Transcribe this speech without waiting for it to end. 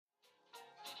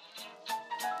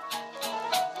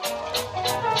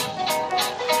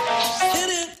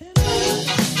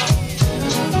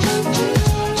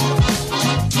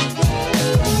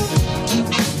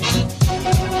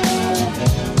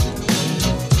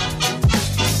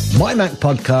MyMac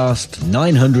Podcast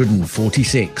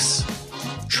 946,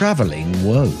 Travelling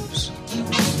Woes.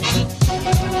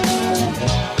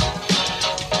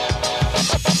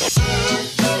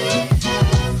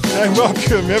 And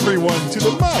welcome everyone to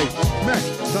the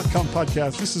MyMac.com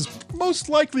podcast. This is most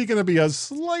likely going to be a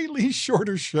slightly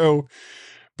shorter show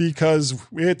because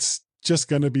it's just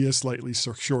going to be a slightly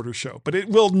shorter show. But it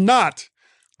will not,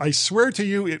 I swear to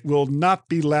you, it will not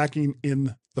be lacking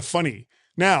in the funny.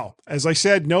 Now, as I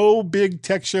said, no big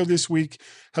tech show this week.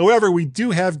 However, we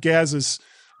do have Gaz's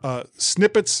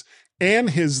snippets and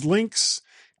his links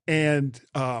and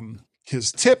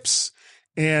his tips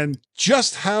and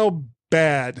just how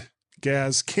bad,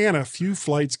 Gaz, can a few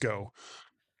flights go?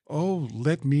 Oh,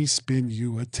 let me spin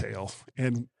you a tale.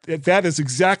 And that is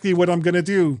exactly what I'm going to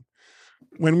do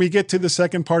when we get to the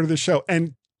second part of the show.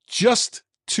 And just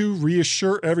to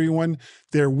reassure everyone,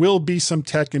 there will be some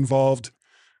tech involved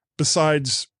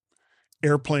besides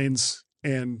airplanes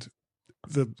and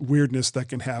the weirdness that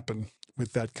can happen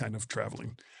with that kind of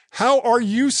traveling. How are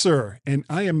you, sir? And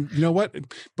I am, you know what?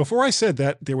 Before I said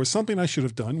that, there was something I should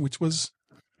have done, which was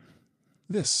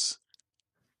this.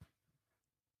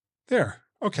 There.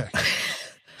 Okay.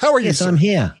 How are you, yes, sir? I'm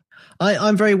here.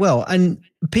 I'm very well. And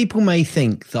people may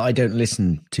think that I don't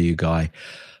listen to you, Guy,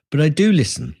 but I do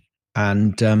listen.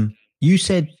 And you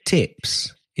said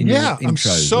tips in your intro. I'm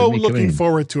so looking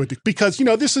forward to it because, you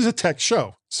know, this is a tech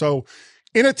show. So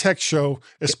in a tech show,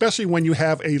 especially when you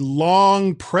have a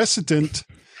long precedent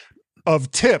of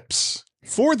tips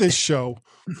for this show,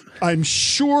 I'm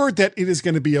sure that it is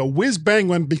going to be a whiz bang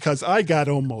one because I got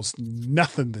almost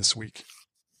nothing this week.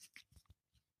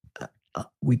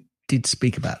 We did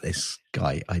speak about this,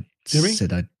 Guy. I did we?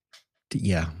 said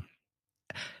yeah.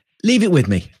 Leave it with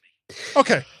me.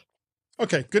 Okay,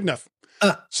 good enough.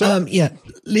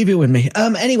 Leave it with me.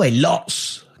 Anyway,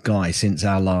 lots, Guy, since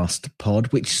our last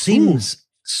pod, which seems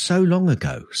so long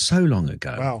ago.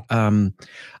 Wow.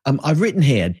 I've written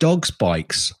here: dogs,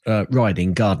 bikes,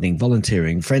 riding, gardening,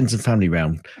 volunteering, friends and family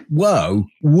round. Whoa,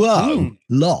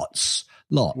 lots.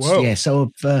 Whoa. Yeah.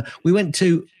 So we went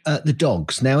to the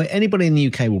dogs. Now, anybody in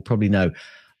the UK will probably know.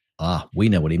 We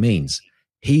know what he means.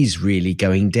 He's really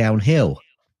going downhill.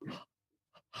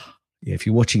 Yeah, if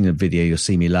you're watching the video, you'll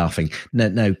see me laughing.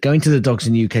 No, going to the dogs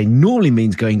in the UK normally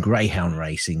means going greyhound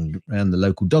racing around the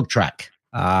local dog track.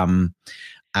 You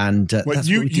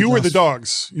were the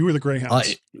dogs. You were the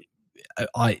greyhounds.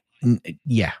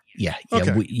 Yeah.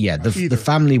 Okay. The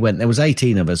family went. There was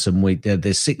 18 of us, and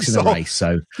there's 6 in a race.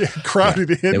 So crowded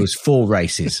in. There was 4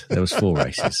 races. There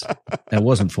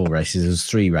wasn't 4 races. There was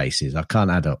 3 races. I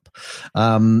can't add up.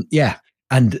 And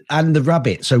the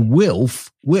rabbit. So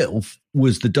Wilf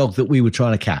was the dog that we were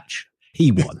trying to catch.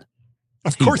 He won.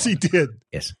 Of course he did.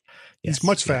 Yes. He's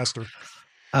much faster.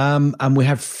 And we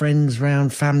had friends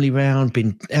round, family round,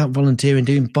 been out volunteering,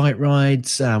 doing bike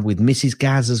rides with Mrs.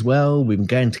 Gaz as well. We've been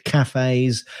going to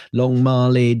cafes, long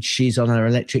mileage. She's on her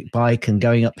electric bike and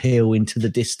going uphill into the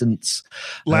distance.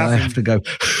 I have to go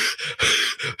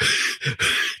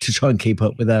to try and keep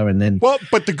up with her. And then,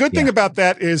 but the good thing about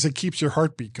that is it keeps your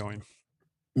heartbeat going.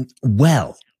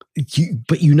 Well,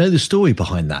 but you know the story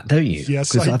behind that, don't you?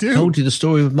 Yes, I do. Because I've told you the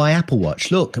story with my Apple Watch.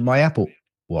 Look at my Apple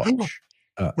Watch.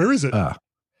 Where is it?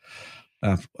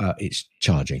 It's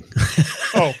charging.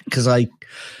 Because I'm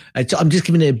just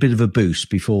giving it a bit of a boost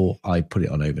before I put it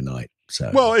on overnight.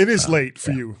 So, it is late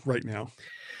for you right now.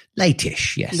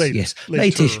 Late-ish, yes, yes,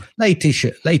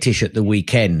 late-ish at the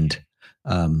weekend,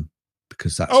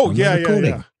 because that's when we're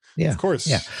recording. Yeah, of course.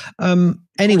 Yeah.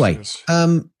 Anyway,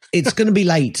 it's going to be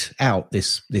late out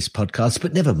this podcast,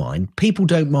 but never mind. People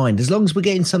don't mind as long as we're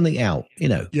getting something out. You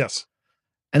know. Yes.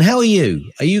 And how are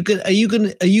you? Are you going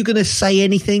to say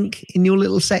anything in your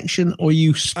little section, or are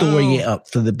you storing it up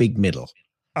for the big middle?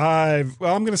 I'm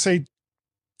going to say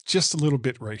just a little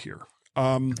bit right here.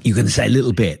 You're going to say a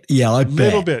little bit, yeah, I bet. A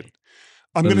little bit.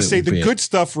 I'm going to say the good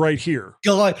stuff right here.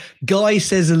 Guy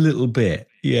says a little bit,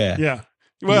 yeah, yeah.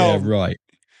 Well, yeah, right.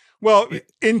 Well,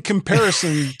 in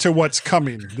comparison to what's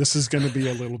coming, this is going to be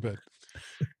a little bit.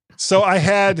 So I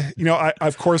had,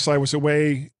 of course, I was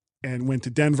away and went to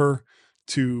Denver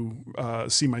to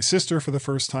see my sister for the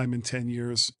first time in 10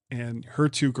 years and her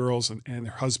 2 girls and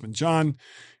her husband, John.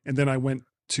 And then I went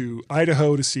to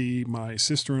Idaho to see my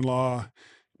sister-in-law,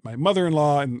 my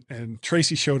mother-in-law, and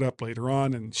Tracy showed up later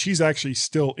on. And she's actually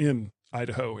still in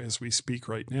Idaho as we speak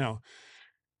right now.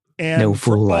 And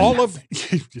for all of,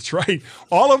 that's right,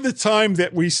 all of the time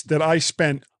that I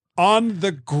spent on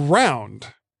the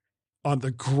ground,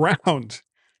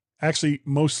 actually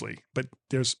mostly, but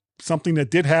there's something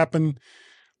that did happen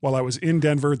while I was in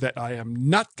Denver that I am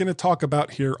not going to talk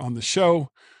about here on the show.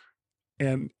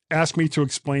 and asked me to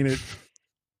explain it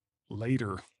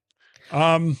later.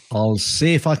 I'll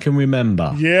see if I can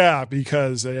remember. Yeah,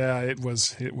 because it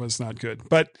was not good.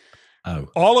 But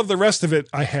all of the rest of it,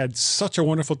 I had such a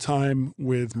wonderful time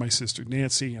with my sister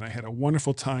Nancy, and I had a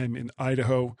wonderful time in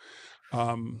Idaho.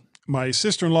 My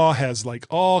sister-in-law has like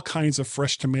all kinds of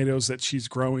fresh tomatoes that she's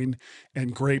growing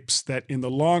and grapes that in the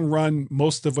long run,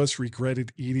 most of us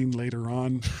regretted eating later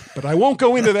on. But I won't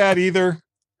go into that either.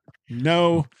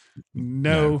 No.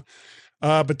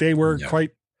 But they were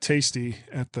quite tasty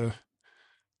at the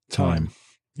time.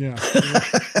 Yeah.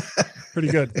 Pretty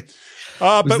good.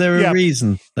 Was there a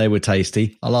reason they were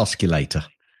tasty? I'll ask you later.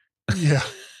 Yeah.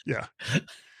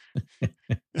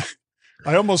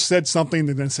 I almost said something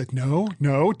and then said, no,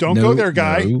 don't go there,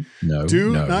 Guy. No,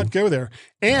 not go there.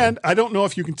 And I don't know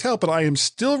if you can tell, but I am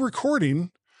still recording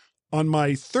on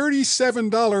my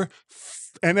 $37.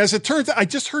 And as it turns out, I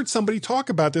just heard somebody talk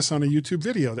about this on a YouTube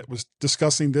video that was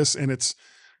discussing this and its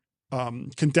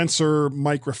condenser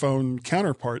microphone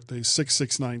counterpart, the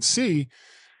 669C,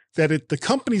 that the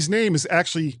company's name is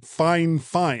actually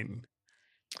Fine,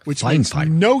 which makes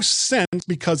no sense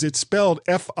because it's spelled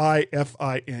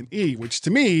Fifine, which to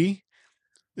me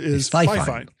is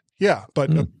fine. Yeah,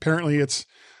 but apparently it's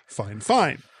fine.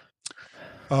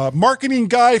 Marketing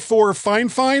guy for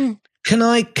Fine. Can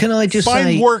I just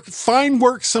say fine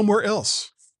work somewhere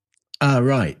else?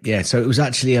 Right. Yeah. So it was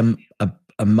actually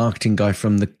a marketing guy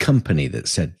from the company that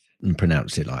said and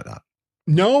pronounced it like that.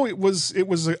 No, it was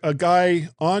a guy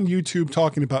on YouTube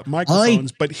talking about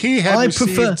microphones, but he had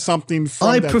received something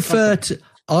from that company.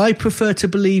 I prefer to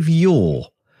believe your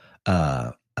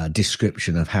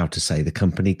description of how to say the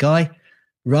company, Guy,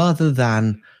 rather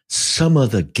than some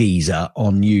other geezer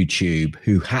on YouTube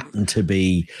who happened to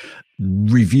be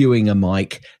reviewing a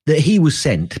mic that he was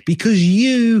sent because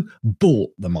you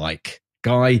bought the mic,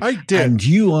 Guy. I did. And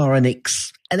you are an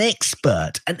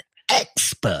expert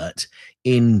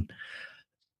in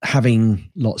having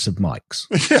lots of mics.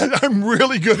 Yeah, I'm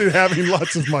really good at having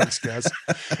lots of mics, guys.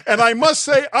 And I must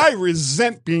say, I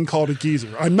resent being called a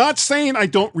geezer. I'm not saying I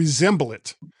don't resemble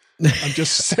it. I'm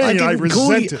just saying I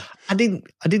resent it. I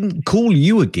didn't call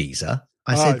you a geezer.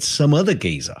 I said some other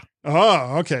geezer.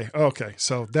 Oh, okay.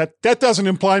 So that doesn't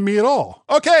imply me at all.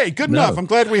 Okay, good enough. I'm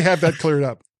glad we have that cleared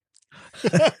up.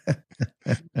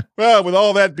 Well, with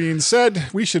all that being said,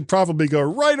 we should probably go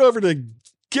right over to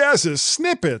Gaz's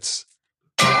snippets.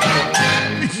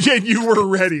 Yeah, you were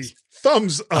ready.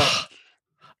 Thumbs up.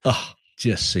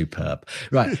 Just superb.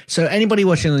 Right. So anybody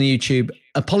watching on YouTube,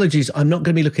 apologies. I'm not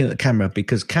going to be looking at the camera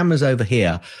because camera's over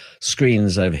here, screen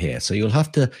is over here. So you'll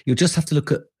just have to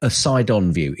look at a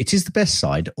side-on view. It is the best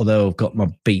side, although I've got my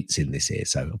beats in this ear.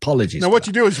 So apologies. Now what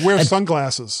you do is wear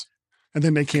sunglasses and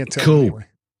then they can't tell. Cool. Anyway.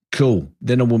 Cool.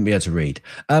 Then I wouldn't be able to read.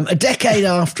 A decade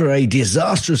after a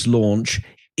disastrous launch,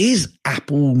 is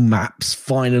Apple Maps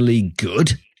finally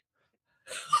good?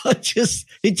 It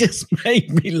just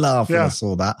made me laugh when I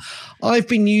saw that. I've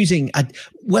been using,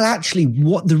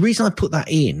 the reason I put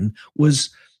that in was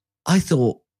I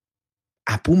thought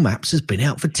Apple Maps has been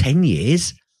out for 10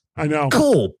 years. I know.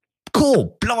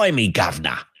 Cool. Blimey,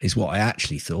 governor, is what I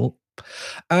actually thought.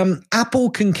 Apple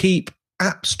can keep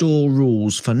App Store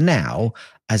rules for now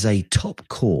as a top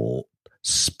court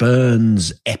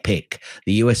spurns Epic.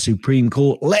 The US Supreme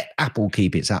Court let Apple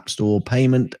keep its App Store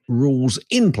payment rules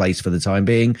in place for the time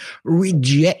being,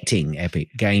 rejecting Epic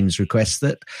Games' requests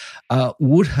that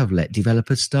would have let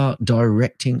developers start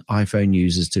directing iPhone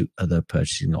users to other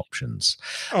purchasing options.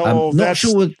 Oh, not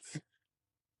sure.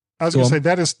 I was going to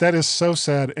say that is so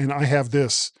sad, and I have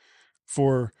this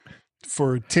for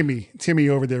Timmy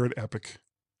over there at Epic.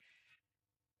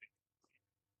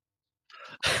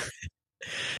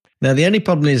 Now, the only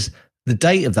problem is the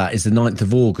date of that is the 9th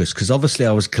of August, because obviously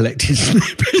I was collecting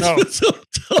snippets for some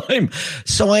time.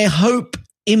 So I hope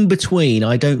in between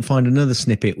I don't find another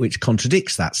snippet which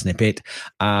contradicts that snippet.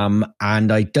 And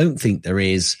I don't think there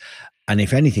is. And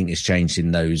if anything has changed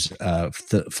in those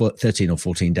 13 or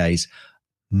 14 days,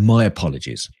 my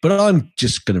apologies. But I'm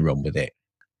just going to run with it.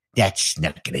 That's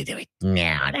not going to do it.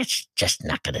 No, that's just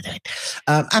not going to do it.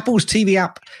 Apple's TV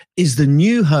app is the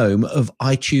new home of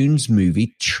iTunes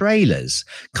movie trailers.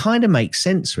 Kind of makes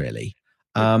sense, really.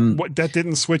 What, that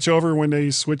didn't switch over when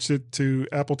they switched it to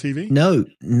Apple TV? No,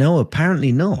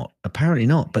 apparently not.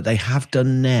 But they have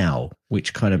done now,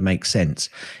 which kind of makes sense.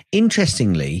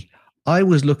 Interestingly, I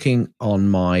was looking on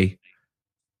my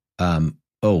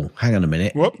hang on a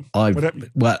minute. What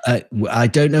happened? I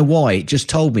don't know why. It just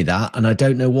told me that, and I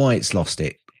don't know why it's lost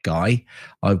it, Guy.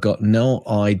 I've got no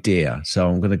idea. So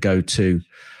I'm going to go to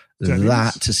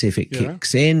that to see if it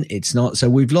kicks in. It's not. So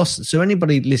we've lost. So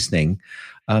anybody listening,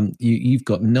 you've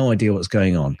got no idea what's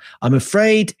going on. I'm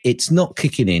afraid it's not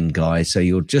kicking in, guys. So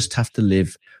you'll just have to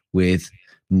live with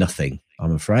nothing,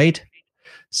 I'm afraid.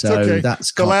 So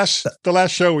that's the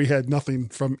last show we had nothing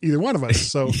from either one of us.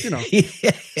 So,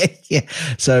 yeah.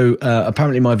 So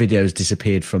apparently my video has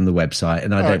disappeared from the website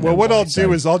and I don't know. Well, what I'll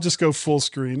do is I'll just go full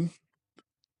screen.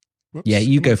 Whoops. Yeah,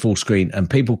 you go full screen and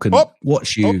people can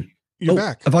watch you. You're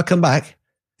back. Have I come back?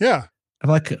 Yeah.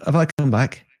 Have I come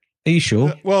back? Are you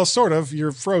sure? Well, sort of.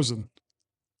 You're frozen.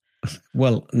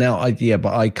 Well, now but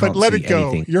I can't. But let see it go.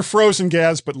 Anything. You're frozen,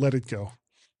 Gaz, but let it go.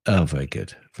 Oh, very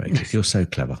good. Very good. You're so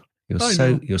clever.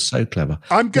 You're so clever.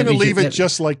 I'm going to leave it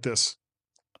just like this.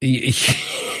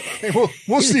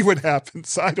 We'll see what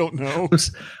happens. I don't know.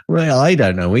 Well, I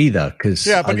don't know either.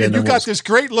 But you got this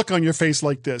great look on your face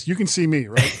like this. You can see me,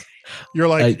 right? You're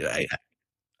like,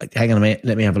 hang on a minute.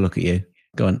 Let me have a look at you.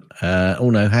 Go on. Oh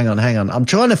no, hang on. I'm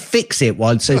trying to fix it.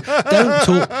 So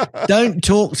don't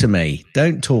talk to me.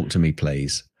 Don't talk to me,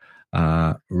 please.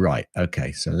 Right.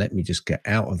 Okay. So let me just get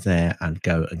out of there and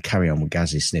go and carry on with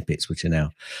Gaz's snippets, which are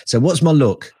now. So what's my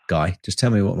look, Guy? Just tell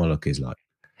me what my look is like.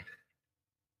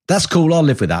 That's cool. I'll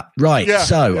live with that. Right. Yeah,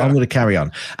 I'm going to carry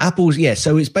on. Apple's. Yeah.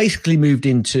 So it's basically moved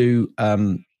into,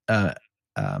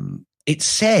 it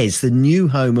says the new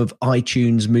home of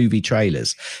iTunes movie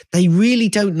trailers. They really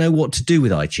don't know what to do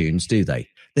with iTunes, do they?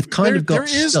 They've kind of got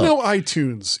There is no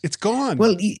iTunes. It's gone.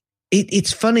 Well,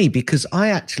 it's funny because I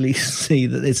actually see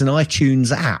that there's an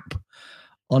iTunes app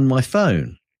on my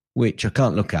phone, which I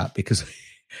can't look at because,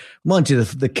 mind you,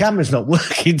 the camera's not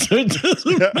working, so it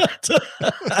doesn't matter.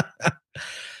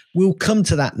 We'll come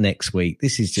to that next week.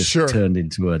 This is just turned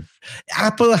into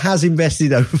Apple has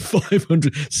invested over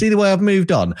 500. See the way I've moved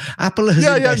on? Apple has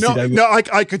invested over. No,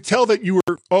 I could tell that you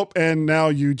were and now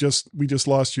we just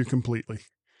lost you completely.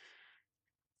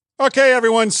 Okay,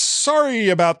 everyone, sorry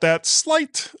about that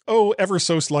ever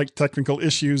so slight technical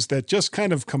issues that just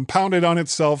kind of compounded on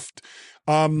itself.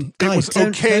 It was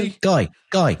okay. Guy,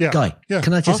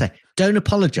 can I just say, don't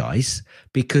apologize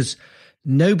because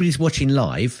nobody's watching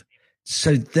live,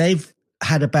 so they've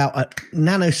had about a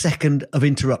nanosecond of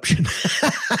interruption.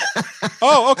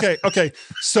 Oh, okay.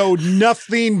 So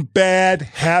nothing bad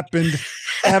happened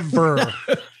ever.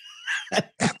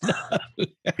 Ever.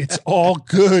 It's all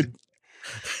good.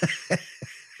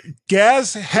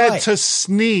 Gaz had to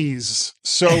sneeze,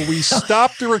 so we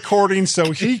stopped the recording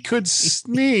so he could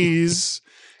sneeze,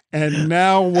 and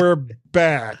now we're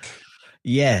back.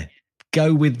 Yeah,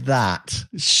 go with that.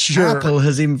 Sure. Apple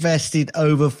has invested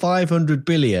over 500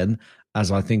 billion. As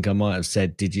I think I might have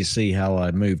said, did you see how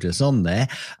I moved us on there?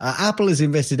 Apple has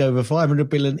invested over 500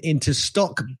 billion into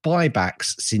stock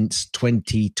buybacks since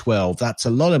 2012. That's a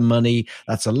lot of money.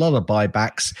 That's a lot of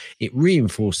buybacks. It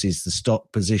reinforces the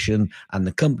stock position and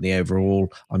the company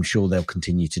overall. I'm sure they'll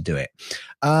continue to do it.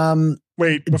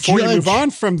 Wait, before you move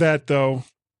on from that, though,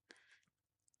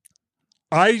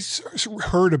 I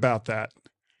heard about that,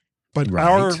 but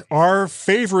our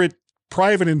favorite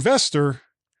private investor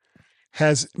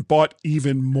has bought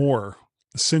even more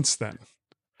since then.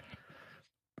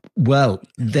 Well,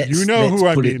 you know who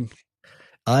I mean.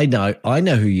 I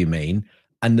know who you mean.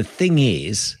 And the thing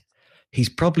is, he's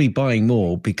probably buying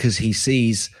more because he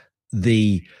sees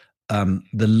the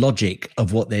logic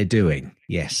of what they're doing.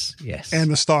 Yes. And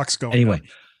the stock's going. Anyway,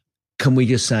 can we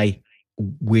just say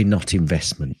we're not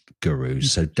investment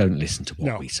gurus, so don't listen to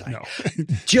what we say. No.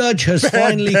 Judge has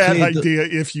finally bad cleared idea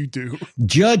if you do.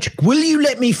 Judge, will you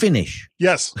let me finish?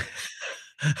 Yes.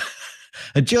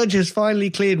 A judge has finally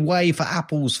cleared way for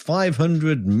Apple's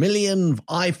 500 million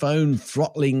iPhone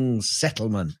throttling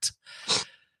settlement.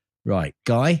 Right,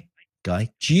 Guy,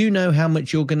 do you know how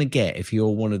much you're going to get if you're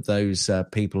one of those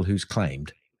people who's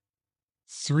claimed?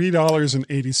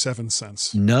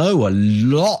 $3.87. No, a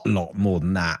lot more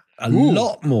than that.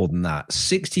 Lot more than that.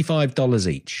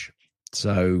 $65 each.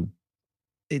 So,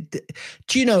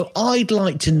 do you know, I'd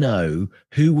like to know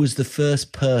who was the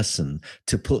first person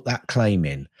to put that claim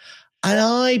in. And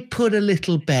I put a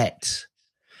little bet.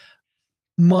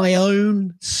 My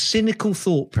own cynical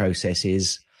thought process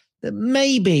is that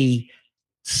maybe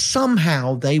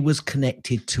somehow they was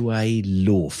connected to a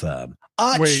law firm.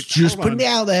 Just putting it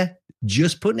out there.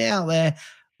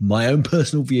 My own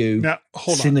personal view. Now,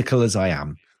 hold on. Cynical as I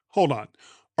am. Hold on.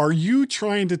 Are you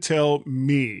trying to tell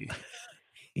me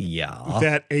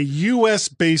that a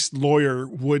U.S.-based lawyer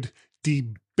would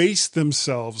debase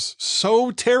themselves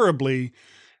so terribly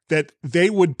that they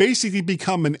would basically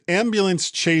become an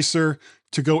ambulance chaser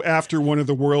to go after one of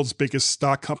the world's biggest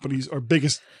stock companies or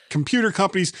biggest computer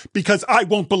companies? Because I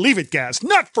won't believe it, Gaz.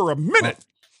 Not for a minute.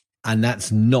 And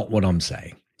that's not what I'm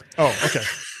saying. Oh, okay.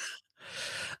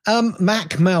 Mac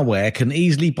malware can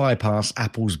easily bypass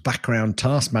Apple's background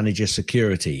task manager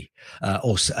security,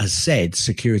 or as said,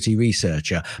 security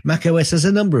researcher. macOS has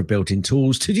a number of built-in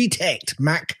tools to detect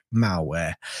Mac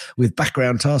malware, with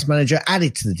background task manager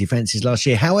added to the defenses last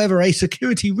year. However, a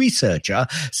security researcher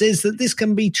says that this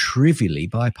can be trivially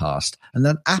bypassed and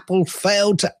that Apple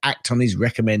failed to act on his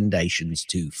recommendations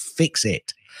to fix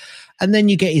it. And then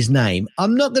you get his name.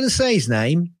 I'm not going to say his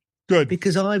name. Good.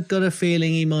 Because I've got a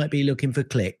feeling he might be looking for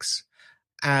clicks.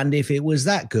 And if it was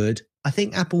that good, I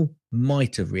think Apple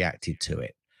might have reacted to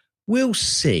it. We'll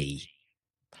see.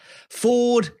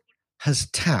 Ford has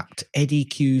tapped Eddie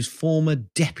Q's former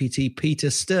deputy Peter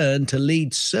Stern to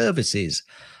lead services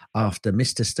after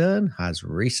Mr. Stern has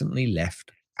recently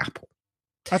left Apple.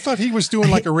 I thought he was doing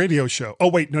like a radio show. Oh,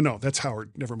 wait, no, that's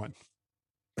Howard. Never mind.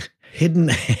 Hidden.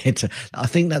 I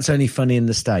think that's only funny in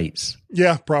the States.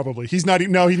 Yeah, probably. He's not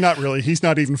really. He's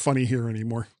not even funny here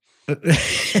anymore.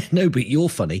 No, but you're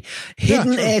funny.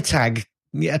 Hidden Yeah, AirTag.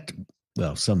 Yeah.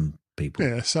 Well, some people.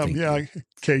 Yeah,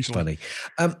 occasionally.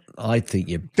 Funny. I think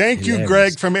you're. Thank you,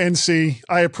 Greg from NC.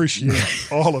 I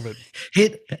appreciate all of it.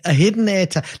 A hidden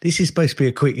AirTag. This is supposed to be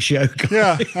a quick show.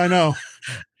 Yeah, I know.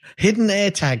 Hidden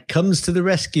AirTag comes to the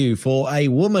rescue for a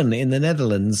woman in the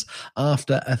Netherlands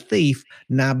after a thief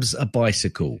nabs a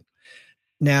bicycle.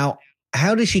 Now,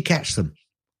 how does she catch them?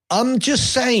 I'm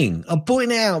just saying. I'm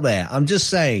putting it out there. I'm just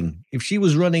saying. If she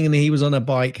was running and he was on a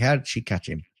bike, how did she catch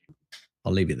him?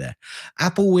 I'll leave it there.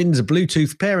 Apple wins a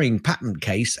Bluetooth pairing patent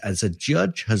case as a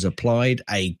judge has applied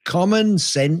a common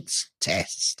sense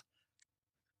test.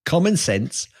 Common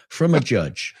sense from a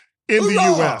judge. In the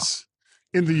U.S.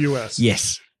 In the U.S.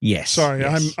 Yes. Yes. Sorry,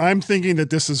 yes. I'm thinking that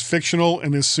this is fictional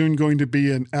and is soon going to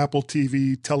be an Apple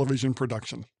TV television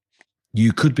production.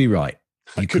 You could be right.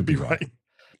 I could be right.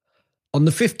 On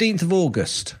the 15th of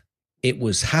August, it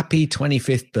was happy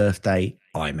 25th birthday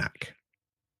iMac.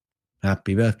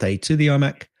 Happy birthday to the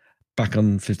iMac. Back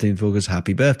on 15th of August.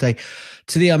 Happy birthday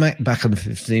to the iMac. Back on the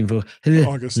 15th of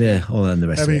August. Yeah, all and the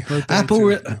rest Happy of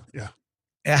it.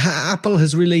 Apple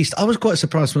has released. I was quite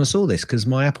surprised when I saw this because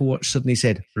my Apple Watch suddenly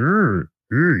said,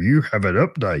 you have an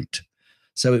update.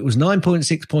 So it was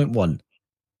 9.6.1.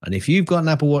 And if you've got an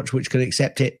Apple Watch which can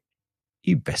accept it,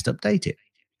 you best update it.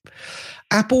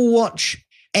 Apple Watch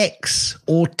X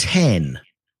or 10.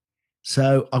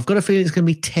 So I've got a feeling it's going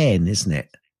to be 10, isn't it?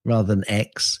 Rather than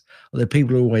X. Although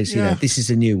people are always, this is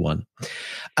a new one.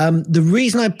 The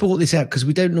reason I brought this out, because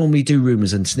we don't normally do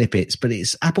rumors and snippets, but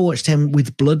it's Apple Watch 10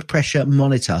 with blood pressure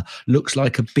monitor looks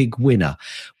like a big winner.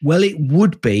 Well, it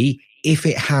would be if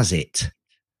it has it.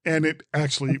 And it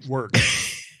actually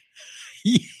works.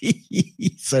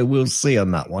 So we'll see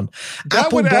on that one. That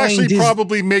Apple would actually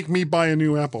probably make me buy a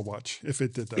new Apple Watch if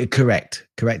it did that.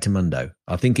 Correct, Mundo.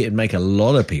 I think it'd make a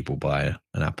lot of people buy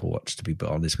an Apple Watch, to be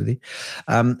honest with you.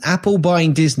 Apple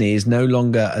buying Disney is no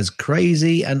longer as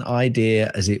crazy an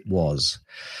idea as it was.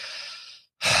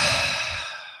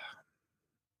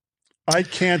 I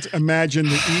can't imagine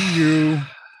the EU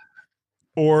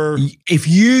or... If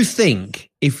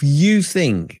you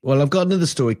think, well, I've got another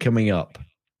story coming up,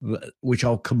 which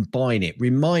I'll combine it.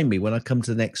 Remind me when I come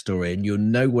to the next story, and you'll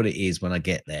know what it is when I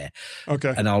get there.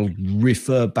 Okay. And I'll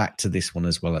refer back to this one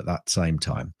as well at that same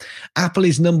time. Apple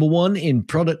is number one in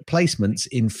product placements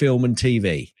in film and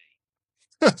TV.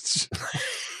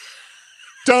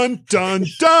 Dun, dun,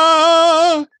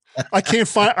 dun! I can't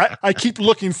find, I keep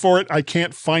looking for it. I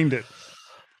can't find it.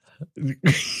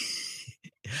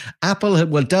 Apple,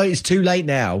 it's too late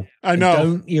now. I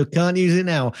know. You can't use it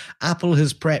now. Apple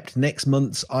has prepped next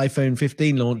month's iPhone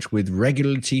 15 launch with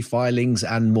regulatory filings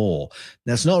and more.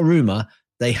 That's not a rumor.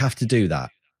 They have to do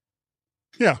that.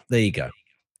 Yeah. There you go.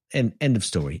 End of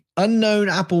story. Unknown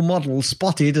Apple model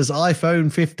spotted as iPhone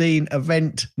 15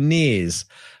 event nears,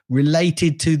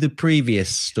 related to the previous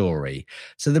story.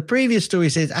 So the previous story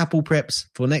says Apple preps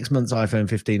for next month's iPhone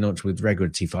 15 launch with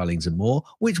regulatory filings and more,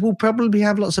 which will probably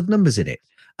have lots of numbers in it.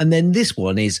 And then this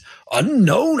one is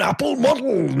unknown Apple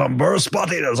model number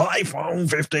spotted as iPhone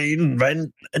 15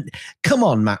 event. Come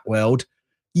on, Macworld.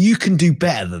 You can do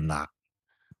better than that.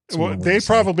 Well, they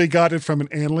probably got it from an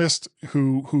analyst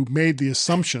who made the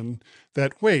assumption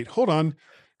that, wait, hold on,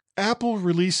 Apple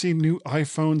releasing new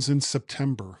iPhones in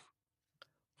September.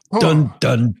 Dun,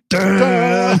 dun,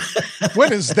 dun.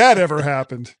 When has that ever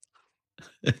happened?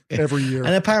 Every year.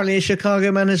 And apparently a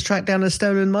Chicago man has tracked down a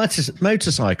stolen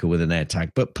motorcycle with an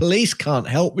AirTag, but police can't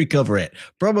help recover it,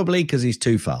 probably because he's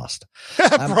too fast.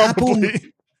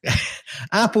 Probably.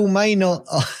 Apple may not.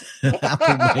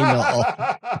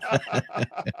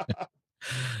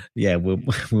 Yeah, we'll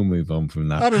move on from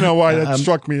that. I don't know why that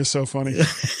struck me as so funny.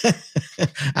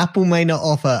 Apple may not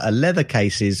offer a leather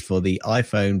cases for the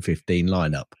iPhone 15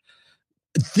 lineup.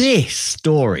 This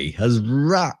story has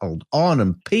rattled on,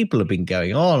 and people have been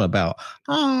going on about,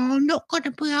 I'm not going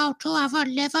to be able to have a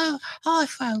leather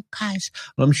iPhone case.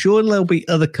 Well, I'm sure there'll be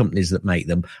other companies that make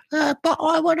them, but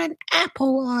I want an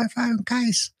Apple iPhone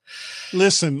case.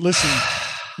 Listen.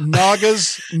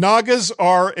 Nagas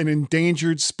are an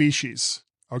endangered species,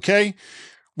 okay?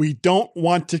 We don't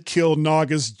want to kill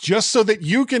Nagas just so that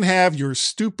you can have your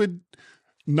stupid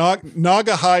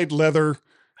Naga hide leather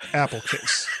Apple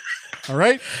case. All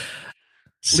right?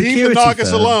 Leave the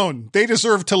Nagas alone. They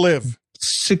deserve to live.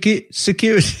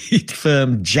 Security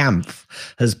firm Jamf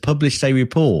has published a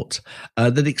report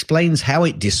that explains how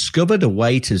it discovered a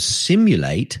way to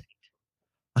simulate.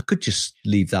 I could just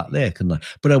leave that there, couldn't I?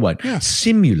 But I won't. Yeah.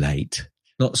 Simulate,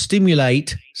 not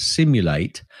stimulate,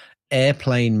 simulate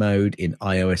airplane mode in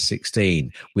iOS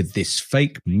 16. With this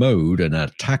fake mode, an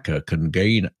attacker can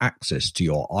gain access to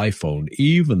your iPhone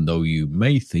even though you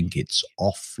may think it's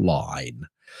offline.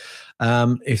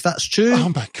 If that's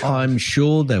true, I'm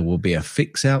sure there will be a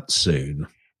fix out soon.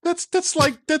 That's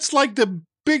like the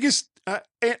biggest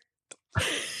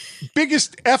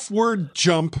F word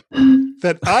jump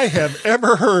that I have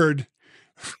ever heard.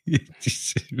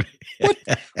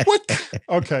 What?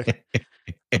 Okay.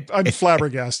 I'm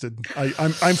flabbergasted.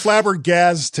 I'm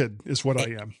flabbergasted is what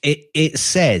I am. It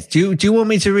says, do you want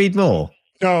me to read more?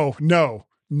 No.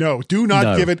 Do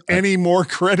not give it any more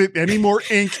credit, any more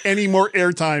ink, any more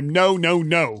airtime. No.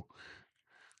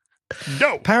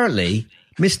 Apparently,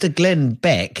 Mr. Glenn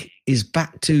Beck is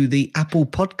back to the Apple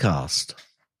podcast.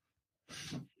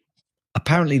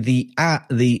 Apparently,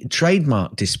 the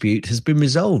trademark dispute has been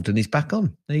resolved and he's back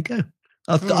on. There you go.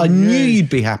 I knew you'd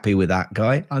be happy with that,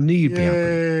 Guy. I knew you'd be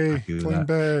happy with that.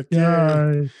 Back.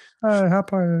 Yay. Oh,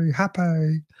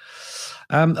 happy.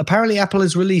 Apparently, Apple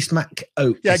has released Mac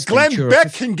OS. Yeah, Glenn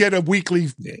Beck can get a weekly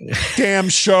damn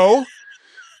show.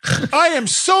 I am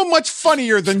so much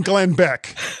funnier than Glenn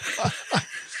Beck.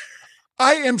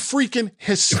 I am freaking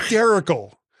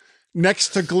hysterical next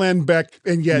to Glenn Beck,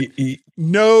 and yet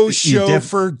no show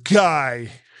for Guy.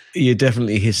 You're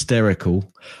definitely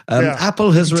hysterical.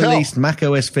 Apple has released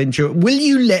macOS Ventura. Will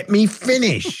you let me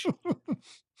finish?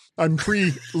 I'm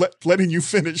letting you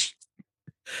finish.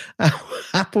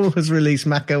 Apple has released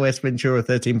macOS Ventura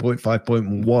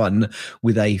 13.5.1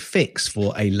 with a fix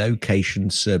for a location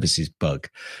services bug.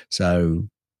 So,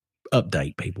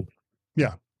 update, people.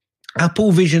 Yeah.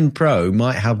 Apple Vision Pro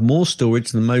might have more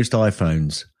storage than most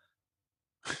iPhones.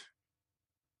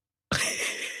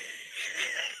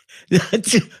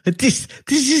 This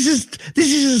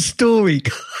is a story.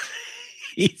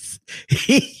 It's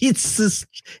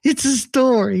a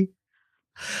story.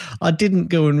 I didn't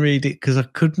go and read it because I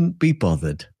couldn't be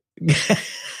bothered.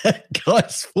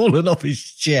 Guy's fallen off his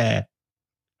chair.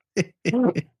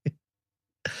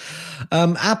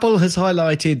 Apple has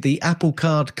highlighted the Apple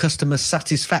Card customer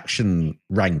satisfaction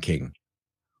ranking.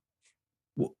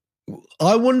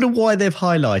 I wonder why they've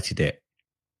highlighted it.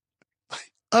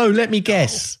 Oh, let me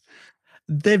guess.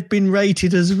 They've been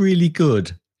rated as really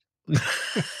good.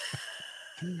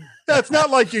 It's not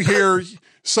like you hear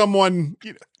someone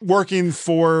working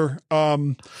for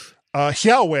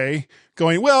Huawei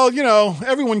going, well,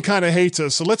 everyone kind of hates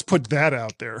us, so let's put that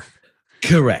out there.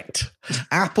 Correct.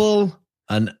 Apple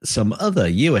and some other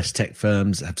US tech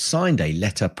firms have signed a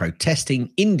letter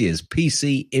protesting India's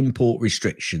PC import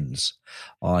restrictions.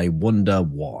 I wonder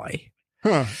why.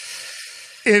 Huh.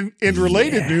 In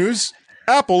related news,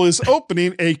 Apple is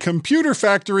opening a computer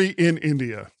factory in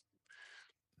India.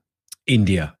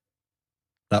 India.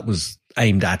 That was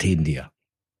aimed at India.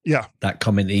 Yeah. That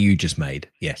comment that you just made.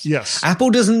 Yes. Yes.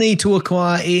 Apple doesn't need to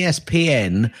acquire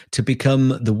ESPN to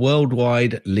become the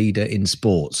worldwide leader in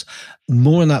sports.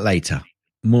 More on that later.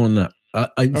 More on that.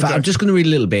 In fact, I'm just going to read a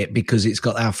little bit because it's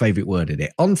got our favorite word in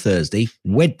it. On Thursday,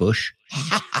 Wedbush.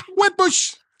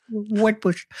 Wedbush.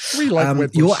 We like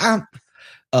Wedbush. Your app.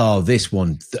 Oh, this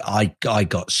one. I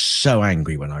got so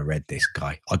angry when I read this,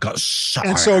 Guy. I got so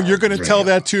And so you're going to tell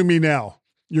that to me now.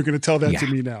 You're going to tell that to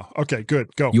me now. Okay,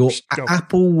 good. Go. Your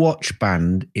Apple Watch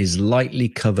band is likely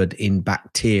covered in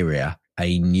bacteria,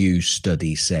 a new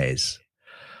study says.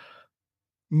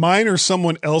 Mine or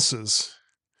someone else's?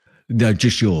 No,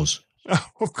 just yours. Oh,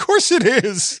 of course it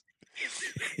is.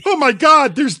 Oh my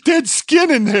God, there's dead skin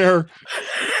in there.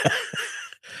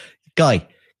 Guy.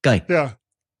 Yeah.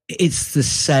 It's the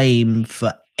same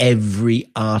for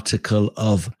every article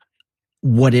of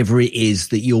whatever it is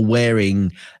that you're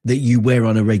wearing, that you wear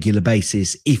on a regular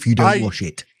basis if you don't wash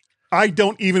it. I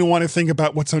don't even want to think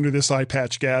about what's under this eye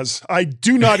patch, Gaz. I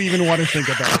do not even want to think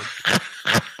about it.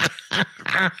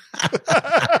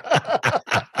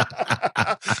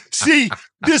 See,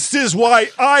 this is why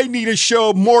I need a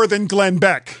show more than Glenn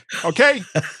Beck, okay?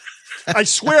 I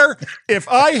swear, if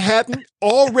I hadn't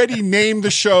already named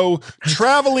the show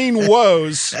Traveling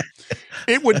Woes,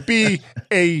 it would be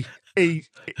a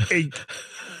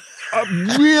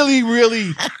really,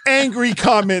 really angry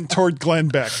comment toward Glenn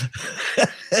Beck.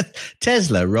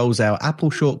 Tesla rolls out Apple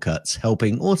shortcuts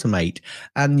helping automate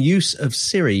and use of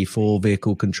Siri for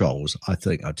vehicle controls. I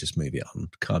think I'll just move it on,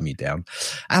 calm you down.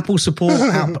 Apple Support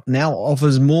app now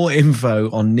offers more info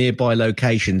on nearby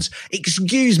locations.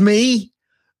 Excuse me?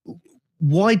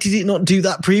 Why did it not do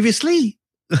that previously?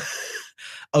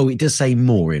 Oh, it does say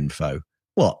more info.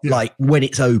 What? Yeah. Like when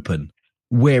it's open,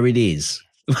 where it is.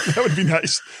 That would be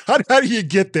nice. How do you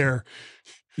get there?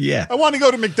 Yeah. I want to go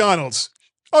to McDonald's.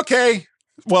 Okay.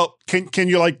 Well, can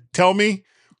you like tell me?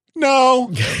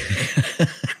 No.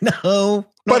 No.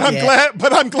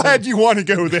 But I'm glad you want to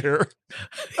go there.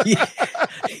 Yeah.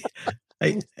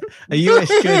 A US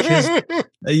judge has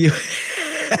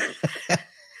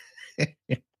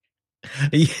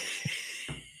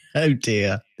oh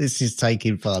dear, this is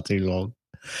taking far too long.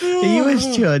 A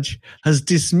US judge has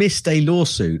dismissed a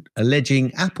lawsuit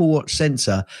alleging Apple Watch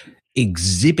sensor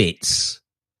exhibiting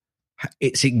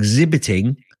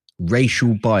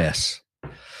racial bias.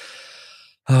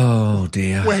 Oh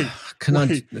dear. Wait. Can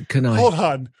I?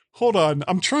 Hold on.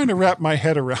 I'm trying to wrap my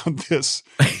head around this.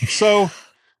 So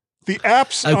the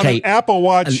apps on an Apple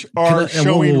Watch are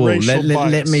showing racial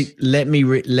bias. Let me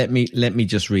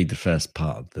just read the first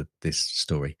part of this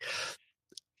story.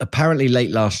 Apparently, late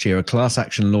last year, a class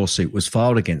action lawsuit was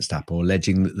filed against Apple,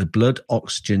 alleging that the blood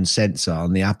oxygen sensor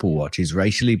on the Apple Watch is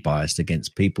racially biased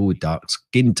against people with dark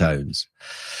skin tones.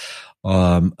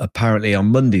 Apparently, on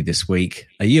Monday this week,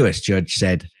 a US judge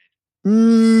said,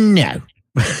 "No."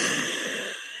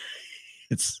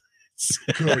 It's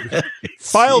good.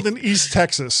 Filed in East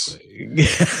Texas.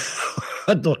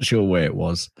 I'm not sure where it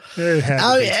was.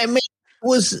 I mean,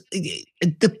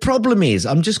 the problem is,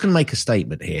 I'm just going to make a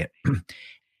statement here.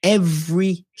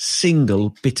 Every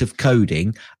single bit of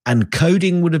coding, and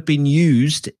coding would have been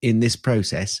used in this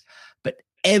process, but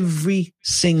every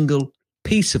single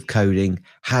piece of coding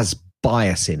has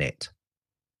bias in it.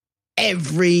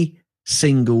 Every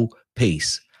single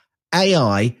piece.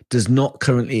 AI does not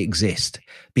currently exist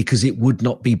because it would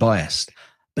not be biased,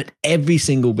 but every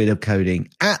single bit of coding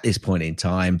at this point in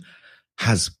time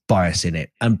has bias in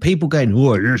it. And people going,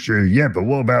 "Oh, yeah, but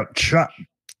what about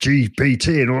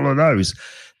ChatGPT and all of those?"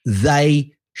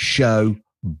 They show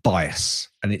bias,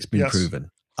 and it's been proven.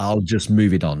 I'll just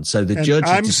move it on. So the judge,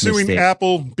 I'm suing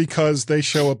Apple because they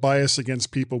show a bias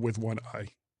against people with one eye.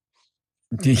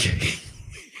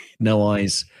 No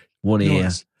eyes, one ear,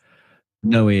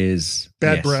 no ears,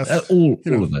 bad breath, all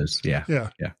of those. Yeah.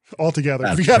 All together.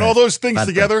 If you got all those things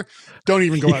together, don't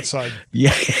even go outside.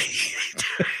 Yeah,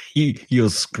 you're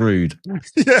screwed.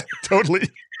 Yeah, totally.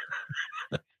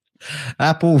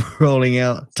 Apple rolling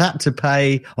out tap to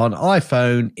pay on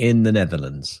iPhone in the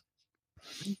Netherlands.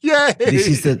 Yay! This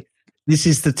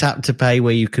is the tap to pay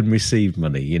where you can receive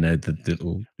money. You know, the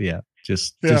little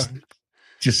just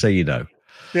so you know.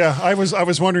 Yeah, I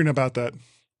was wondering about that.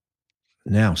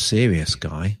 Now, serious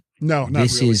guy. No, not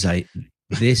this really.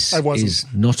 This is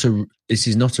not a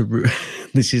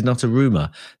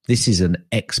rumor. This is an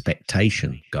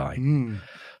expectation, Guy.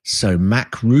 So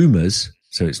Mac rumors.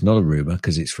 So it's not a rumor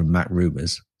because it's from Mac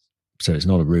Rumors. So it's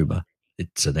not a rumor.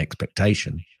 It's an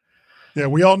expectation. Yeah,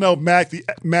 we all know the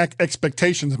Mac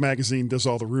Expectations magazine does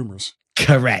all the rumors.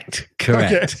 Correct.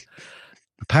 Okay.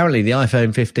 Apparently, the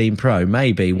iPhone 15 Pro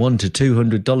may be $100 to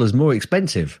 $200 more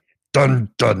expensive. Dun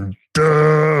dun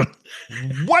dun.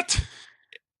 What?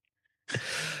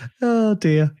 Oh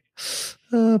dear.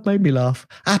 Made me laugh.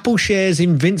 Apple shares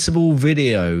Invincibles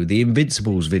video,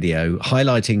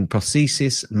 highlighting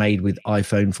prosthesis made with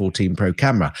iPhone 14 Pro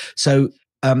camera. So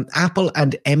Apple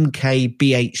and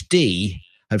MKBHD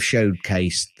have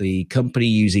showcased the company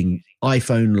using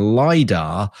iPhone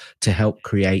LiDAR to help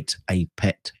create a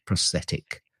pet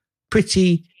prosthetic.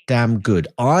 Pretty damn good.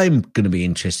 I'm going to be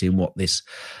interested in what this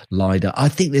LiDAR. I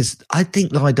think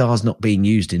LiDAR's not being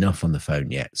used enough on the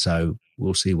phone yet, so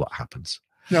we'll see what happens.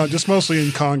 No, just mostly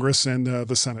in Congress and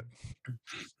the Senate.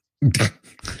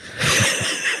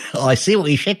 I see what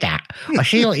you said there.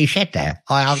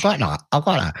 I've got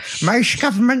that. Most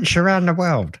governments around the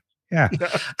world. Yeah.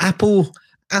 Apple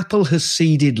has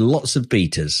seeded lots of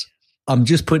betas. I'm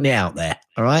just putting it out there.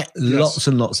 All right. Yes. Lots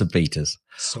and lots of betas.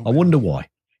 I wonder why.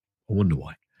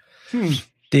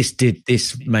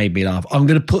 This made me laugh. I'm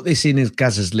going to put this in as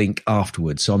Gaz's link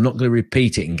afterwards, so I'm not going to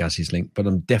repeat it in Gaz's link, but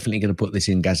I'm definitely going to put this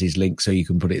in Gaz's link so you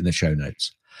can put it in the show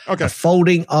notes. Okay. A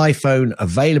folding iPhone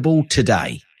available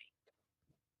today.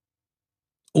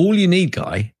 All you need,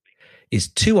 Guy, is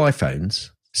 2 iPhones,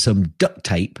 some duct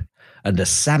tape, and a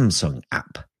Samsung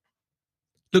app.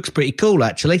 Looks pretty cool,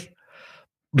 actually.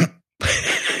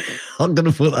 I'm going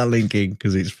to put that link in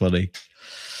because it's funny.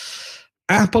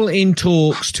 Apple in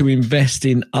talks to invest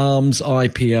in ARM's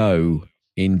IPO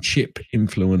in chip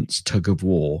influence tug of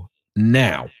war.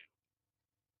 Now,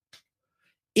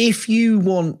 if you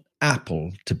want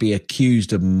Apple to be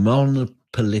accused of what's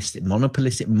the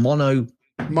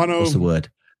word?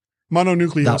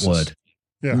 Mononucleosis. That word.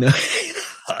 Yeah. No,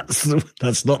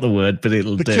 that's not the word, but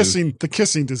it'll do. The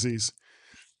kissing disease.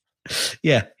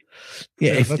 Yeah.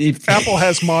 Yeah. If Apple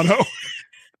has mono.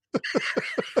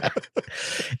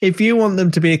 If you want them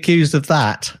to be accused of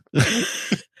that,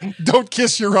 don't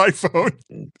kiss your iPhone.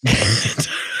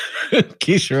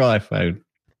 Kiss your iPhone.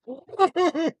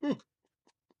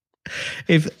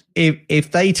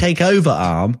 If they take over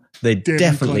ARM, they'd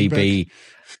definitely be.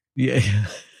 Yeah.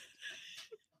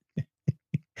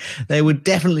 They would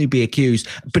definitely be accused.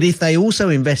 But if they also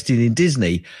invested in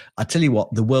Disney, I tell you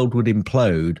what, the world would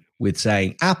implode with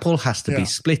saying Apple has to be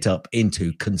split up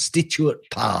into constituent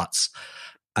parts.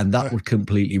 And that would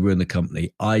completely ruin the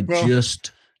company. I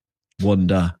just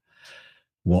wonder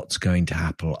what's going to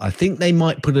happen. I think they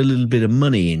might put a little bit of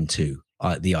money into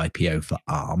the IPO for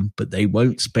ARM, but they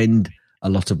won't spend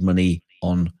a lot of money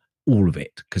on all of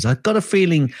it, because I've got a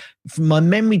feeling, my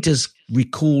memory does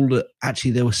recall that actually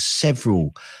there were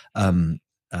several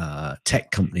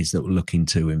tech companies that were looking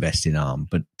to invest in ARM,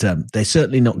 but they're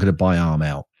certainly not going to buy ARM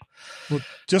out. Well,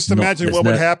 just imagine what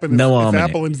would happen if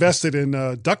Apple invested in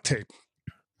duct tape.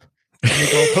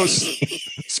 All those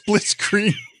split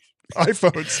screen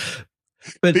iPhones.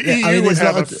 But the EU would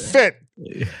have a fit.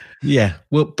 Yeah.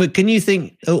 Well, but can you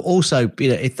think also,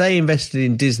 if they invested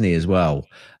in Disney as well,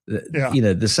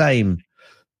 the same,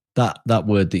 that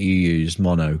word that you used,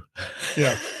 mono.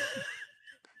 Yeah.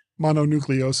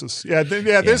 Mononucleosis. Yeah.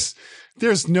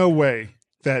 There's no way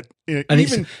that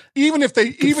even if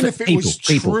it was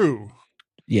true.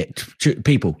 Yeah,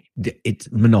 people, it's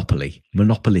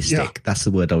monopolistic. Yeah. That's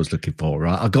the word I was looking for,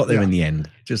 right? I got there in the end.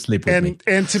 Just live with me.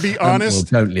 And to be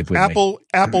honest, don't live with me.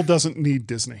 Apple doesn't need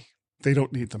Disney. They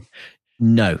don't need them.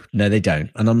 No, they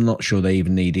don't. And I'm not sure they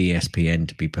even need ESPN,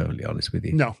 to be perfectly honest with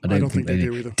you. No, I don't think they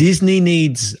do either.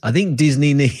 I think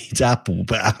Disney needs Apple,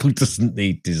 but Apple doesn't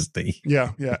need Disney.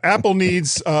 Yeah. Apple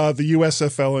needs the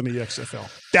USFL and the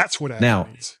XFL. That's what Apple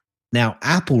needs. Now,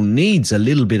 Apple needs a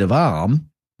little bit of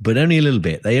ARM, but only a little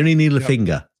bit. They only need a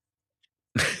finger.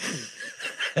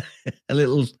 a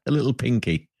little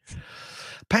pinky.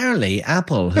 Apparently,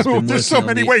 Apple has been There's so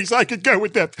many ways I could go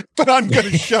with that, but I'm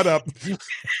going to shut up.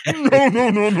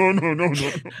 No.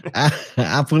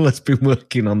 Apple has been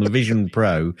working on the Vision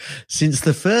Pro since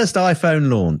the first iPhone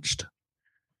launched.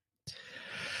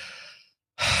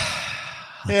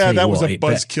 That was a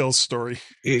buzzkill story.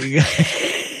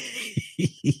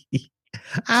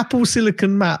 Apple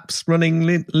Silicon Maps running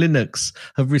Linux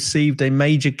have received a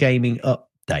major gaming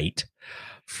update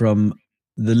from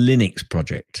the Linux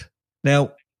project.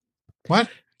 Now, what?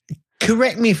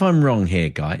 Correct me if I'm wrong here,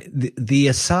 Guy. The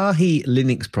Asahi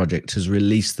Linux project has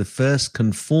released the first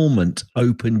conformant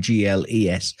OpenGL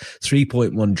ES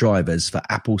 3.1 drivers for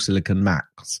Apple Silicon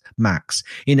Macs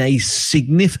in a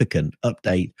significant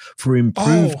update for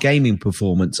improved gaming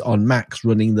performance on Macs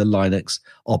running the Linux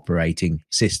operating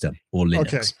system, or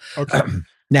Linux. Okay.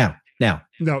 Now.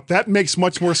 No, that makes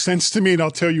much more sense to me, and I'll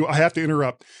tell you, I have to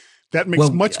interrupt. That makes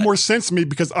much more sense to me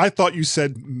because I thought you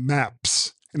said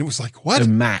maps. And it was like, what?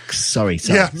 Max. Sorry.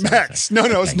 Max. No,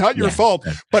 it's not your fault.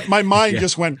 But my mind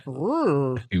just went,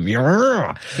 what?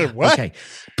 Okay.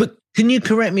 But can you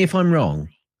correct me if I'm wrong?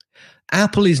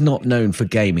 Apple is not known for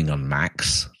gaming on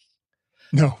Macs.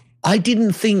 No. I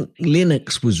didn't think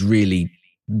Linux was really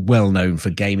well known for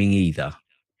gaming either.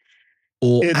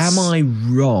 Or am I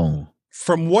wrong?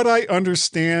 From what I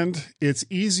understand, it's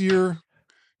easier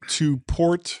to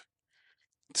port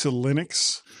to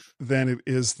Linux than it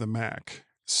is the Mac.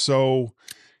 So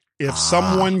if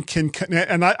someone can,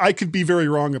 and I could be very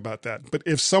wrong about that, but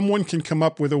if someone can come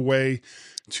up with a way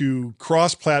to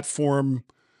cross-platform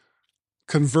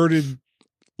converted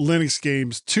Linux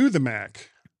games to the Mac,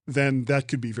 then that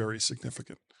could be very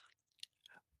significant.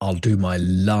 I'll do my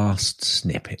last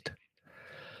snippet.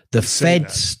 The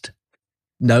Feds...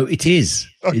 No, it is.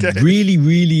 Okay. It really,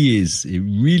 really is. It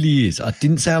really is. I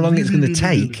didn't say how long it's going to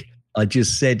take. I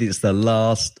just said it's the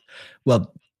last...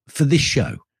 Well... for this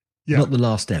show, not the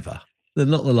last ever. They're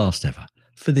not the last ever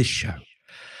for this show.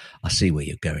 I see where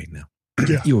you're going now.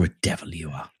 Yeah. You're a devil, you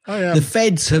are. I am. The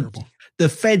feds have,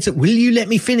 will you let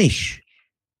me finish?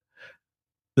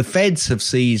 The feds have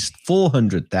seized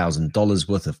 $400,000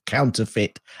 worth of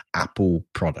counterfeit Apple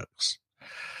products.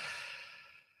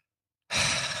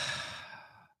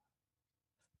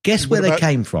 Guess where they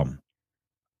came from?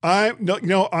 I'm going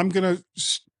to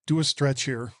do a stretch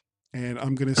here, and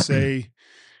I'm going to say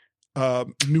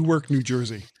Newark, New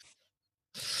Jersey.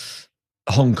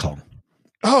 Hong Kong.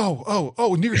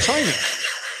 Oh, near China.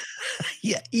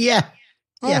 Yeah.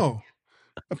 Oh,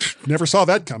 never saw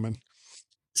that coming.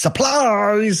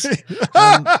 Supplies.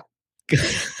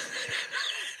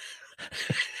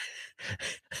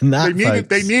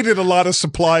 They needed a lot of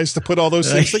supplies to put all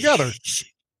those things together.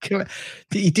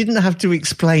 You didn't have to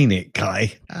explain it,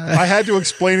 Guy. I had to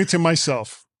explain it to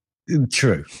myself.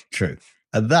 True.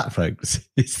 And that, folks,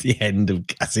 is the end of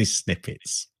Gaz's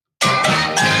snippets.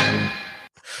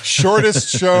 Shortest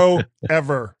show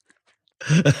ever.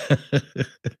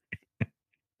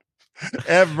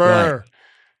 Ever. Right.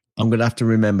 I'm going to have to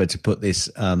remember to put this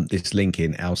this link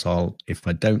in, else if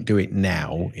I don't do it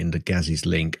now in the Gaz's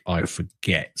link, I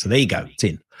forget. So there you go. It's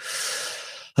in.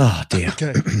 Oh, dear.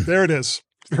 Okay. There it is.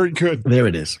 Very good. There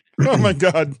it is. Oh, my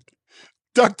God.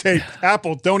 Duct tape.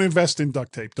 Apple, don't invest in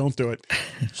duct tape. Don't do it.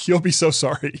 You'll be so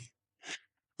sorry.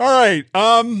 All right.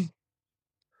 I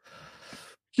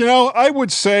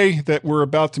would say that we're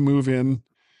about to move in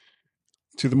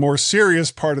to the more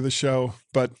serious part of the show,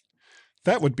 but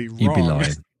that would be wrong. You'd be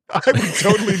lying. I would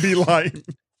totally be lying.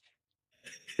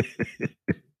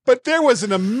 But there was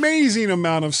an amazing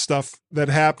amount of stuff that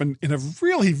happened in a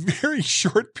really very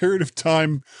short period of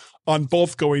time on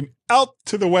both going out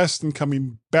to the West and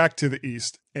coming back to the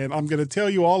East. And I'm going to tell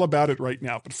you all about it right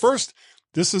now. But first,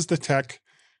 this is the tech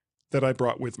that I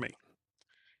brought with me.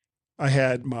 I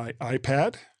had my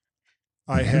iPad.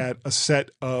 I had a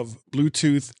set of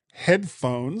Bluetooth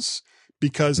headphones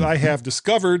because I have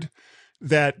discovered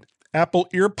that Apple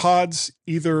EarPods,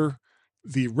 either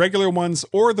the regular ones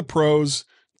or the Pros,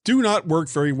 do not work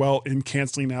very well in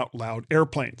canceling out loud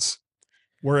airplanes.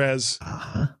 Whereas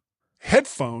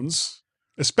headphones,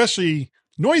 especially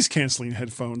noise canceling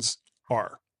headphones,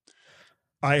 are.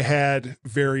 I had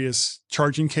various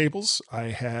charging cables. I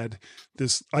had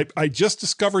this, I just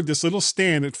discovered this little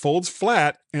stand. It folds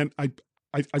flat, and I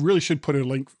really should put a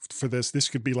link for this. This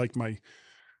could be like my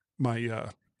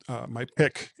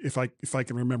pick if I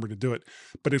can remember to do it.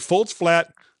 But it folds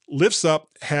flat, lifts up,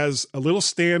 has a little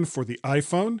stand for the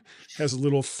iPhone, has a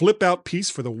little flip out piece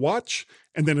for the watch,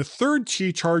 and then a third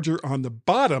Qi charger on the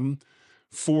bottom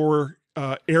for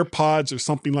AirPods or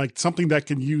something that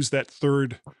can use that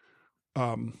third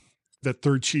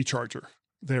Qi charger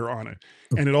there on it.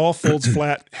 And it all folds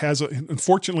flat,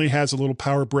 unfortunately has a little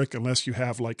power brick unless you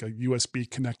have like a USB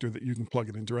connector that you can plug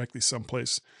it in directly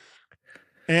someplace.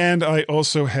 And I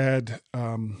also had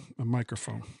a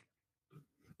microphone.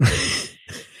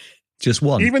 Just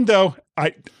one. Even though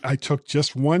I took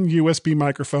just one USB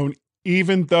microphone,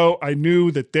 even though I knew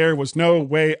that there was no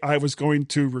way I was going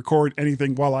to record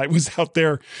anything while I was out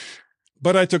there,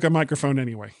 but I took a microphone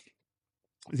anyway.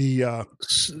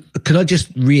 Can I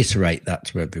just reiterate that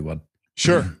to everyone?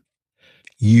 Sure.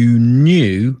 You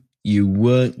knew you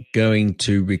weren't going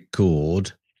to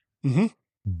record,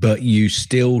 but you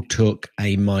still took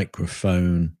a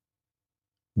microphone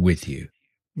with you.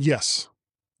 Yes.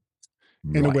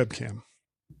 And a webcam.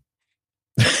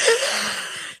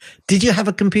 Did you have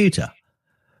a computer?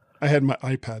 I had my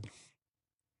iPad,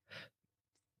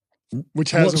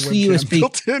 which has What's a the webcam USB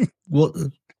built in. What?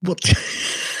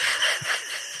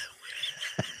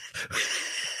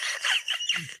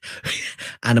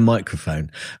 And a microphone.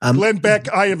 Glenn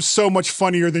Beck, I am so much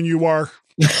funnier than you are.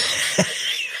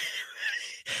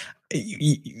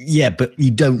 Yeah, but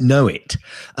you don't know it.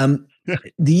 The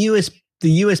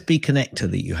USB connector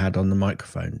that you had on the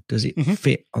microphone, does it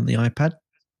fit on the iPad?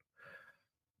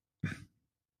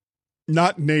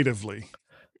 Not natively.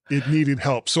 It needed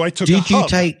help. So I took I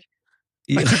took a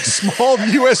small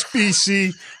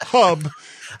USB-C hub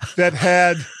that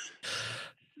had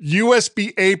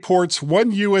USB-A ports,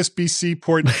 one USB-C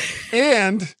port,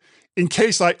 and in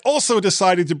case I also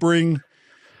decided to bring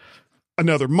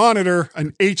another monitor,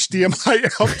 an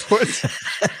HDMI output.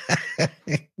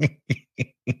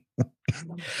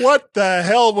 What the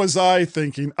hell was I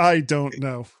thinking? I don't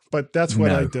know, but that's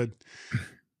what I did.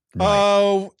 Right.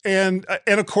 Oh, and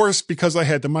of course, because I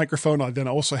had the microphone, I then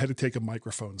also had to take a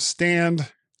microphone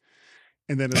stand,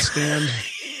 and then a stand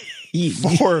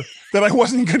that I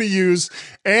wasn't going to use,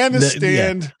 and a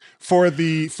stand for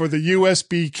the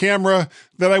USB camera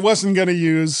that I wasn't going to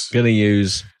use.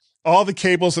 all the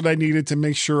cables that I needed to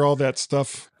make sure all that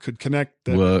stuff could connect.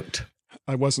 That Worked.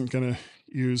 I wasn't going to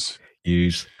use.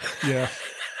 Yeah.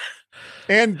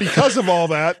 And because of all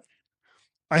that,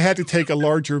 I had to take a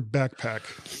larger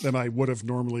backpack than I would have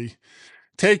normally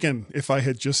taken if I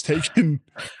had just taken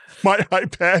my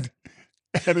iPad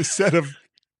and a set of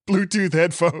Bluetooth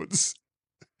headphones.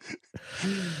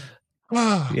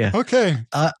 Yeah. Okay.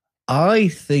 I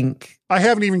think I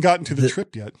haven't even gotten to the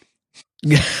trip yet.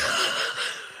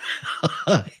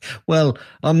 Well,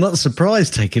 I'm not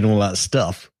surprised taking all that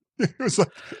stuff. It was like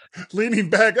leaning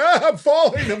back. I'm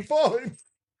falling.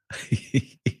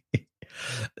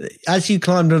 As you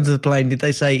climbed onto the plane, did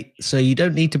they say, so you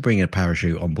don't need to bring a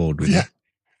parachute on board with you?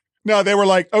 No, they were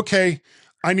like, okay,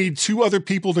 I need 2 other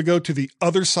people to go to the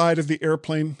other side of the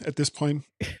airplane at this point.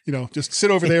 Just sit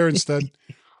over there instead.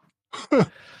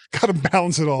 Got to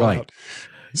balance it all out.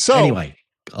 So anyway,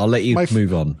 I'll let you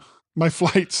move on. My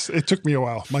flights, it took me a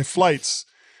while. My flights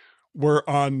were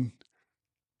on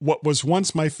what was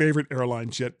once my favorite airline,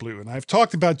 JetBlue. And I've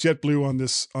talked about JetBlue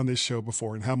on this show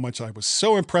before and how much I was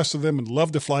so impressed with them and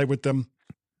loved to fly with them.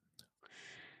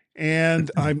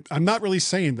 And I'm not really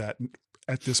saying that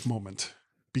at this moment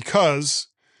because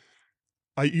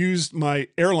I used my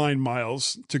airline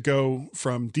miles to go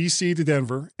from DC to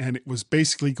Denver, and it was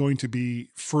basically going to be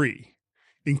free,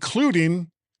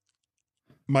 including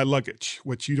my luggage,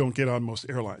 which you don't get on most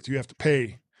airlines. You have to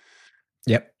pay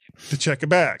to check a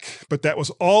bag, but that was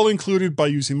all included by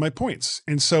using my points.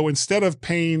 And so instead of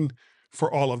paying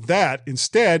for all of that,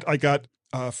 instead I got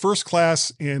first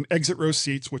class and exit row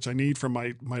seats, which I need for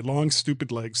my long,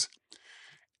 stupid legs.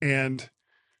 And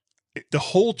the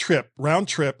whole trip, round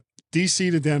trip,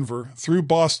 DC to Denver through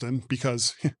Boston,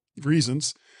 because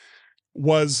reasons,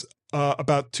 was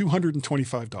about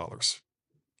 $225,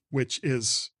 which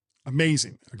is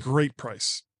amazing. A great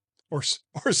price, or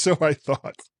so I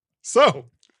thought. So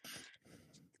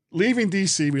leaving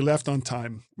DC, we left on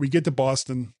time. We get to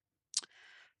Boston.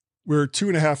 We're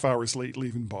 2.5 hours late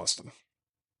leaving Boston,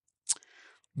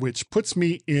 which puts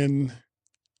me in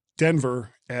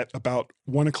Denver at about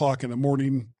 1 o'clock in the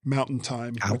morning Mountain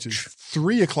Time, which is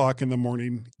 3 o'clock in the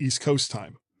morning East Coast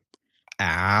time.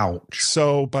 Ouch.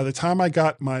 So by the time I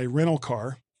got my rental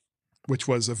car, which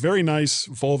was a very nice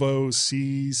Volvo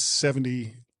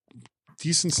C70,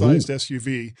 decent sized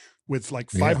SUV with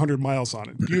like 500 miles on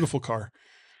it. Beautiful car.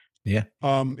 Yeah.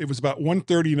 It was about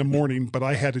 1:30 in the morning, but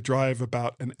I had to drive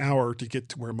about an hour to get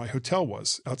to where my hotel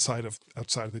was outside of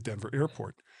the Denver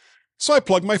airport. So I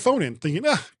plugged my phone in thinking,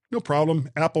 no problem,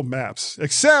 Apple Maps.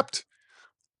 Except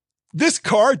this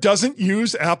car doesn't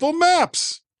use Apple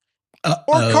Maps or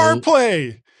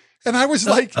CarPlay. And I was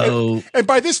like, and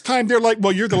by this time they're like,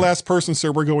 well, you're the last person,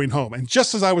 sir. We're going home. And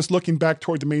just as I was looking back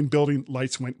toward the main building,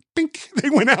 lights went pink. They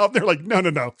went out. They're like,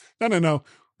 no.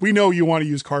 We know you want to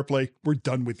use CarPlay. We're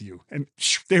done with you. And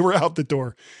they were out the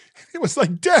door. It was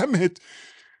like, damn it.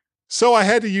 So I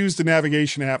had to use the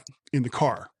navigation app in the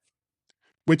car,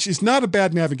 which is not a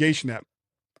bad navigation app,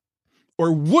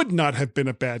 or would not have been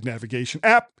a bad navigation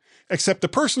app, except the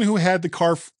person who had the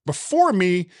car before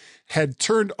me had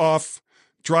turned off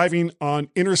driving on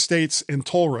interstates and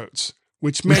toll roads,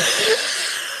 which meant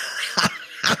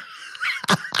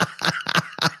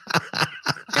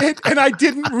and I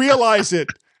didn't realize it.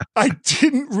 I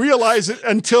didn't realize it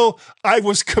until I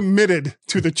was committed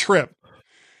to the trip.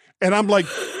 And I'm like,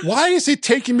 why is it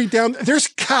taking me down? There's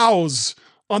cows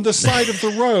on the side of the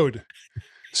road.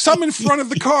 Some in front of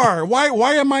the car. Why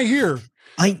am I here?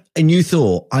 And you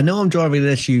thought, I know I'm driving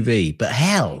an SUV, but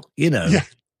hell, Yeah.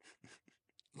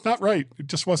 Not right. It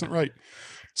just wasn't right.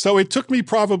 So it took me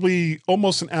probably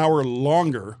almost an hour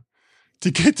longer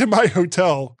to get to my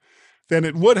hotel than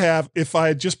it would have if I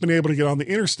had just been able to get on the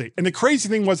interstate. And the crazy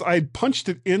thing was I had punched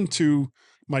it into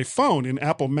my phone in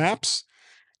Apple Maps,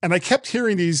 and I kept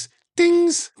hearing these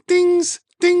dings, dings,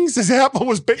 dings as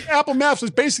Apple Maps was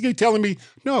basically telling me,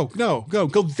 no,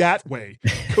 go that way.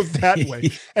 Go that way.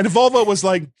 And Volvo was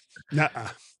like, nah,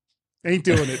 ain't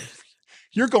doing it.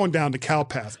 You're going down the cow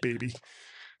path, baby.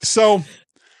 So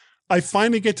I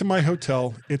finally get to my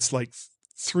hotel. It's like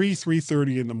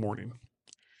 3:30 in the morning.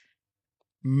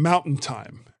 Mountain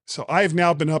Time. So I have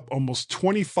now been up almost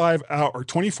 24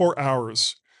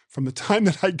 hours from the time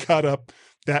that I got up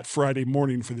that Friday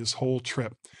morning for this whole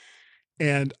trip.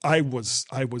 And I was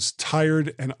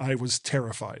tired and I was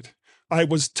terrified. I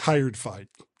was tired-fied,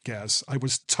 Gaz. I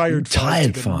was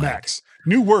tired-fied to the max.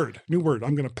 New word.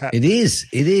 I'm going to patent it.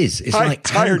 It is. It's like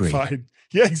tired-fied.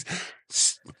 Yes.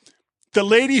 The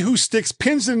lady who sticks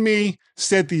pins in me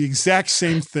said the exact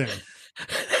same thing.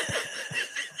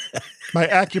 My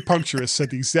acupuncturist said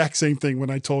the exact same thing when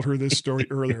I told her this story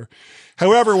earlier.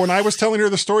 However, when I was telling her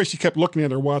the story, she kept looking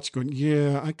at her watch going,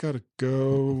 yeah, I got to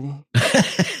go.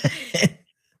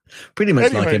 Pretty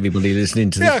much like everybody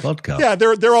listening to this podcast. Yeah,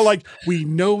 they're all like, we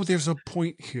know there's a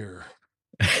point here.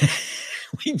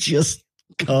 We just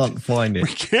can't find it. We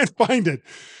can't find it.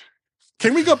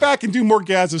 Can we go back and do more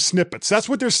Gaz's snippets? That's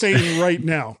what they're saying right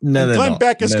now. No, Glenn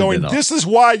Beck is going, this is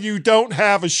why you don't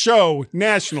have a show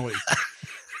nationally.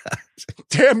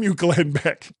 Damn you, Glenn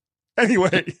Beck.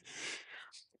 Anyway,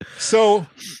 so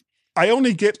I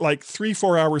only get like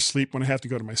 3-4 hours sleep when I have to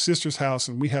go to my sister's house.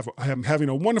 And I'm having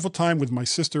a wonderful time with my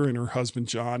sister and her husband,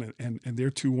 John, and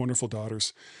their 2 wonderful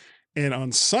daughters. And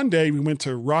on Sunday, we went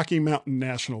to Rocky Mountain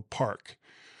National Park,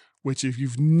 which if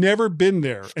you've never been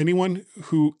there,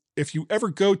 if you ever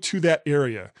go to that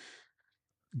area,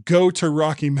 go to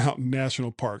Rocky Mountain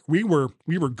National Park. We were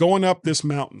going up this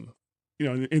mountain,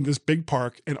 in this big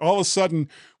park, and all of a sudden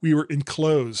we were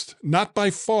enclosed, not by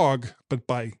fog, but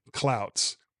by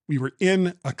clouds. We were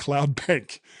in a cloud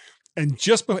bank, and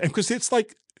because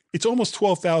it's almost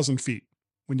 12,000 feet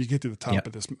when you get to the top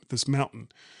of this mountain.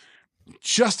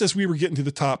 Just as we were getting to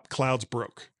the top, clouds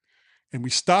broke, and we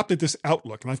stopped at this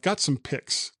outlook, and I've got some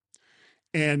pics.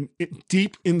 And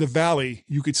deep in the valley,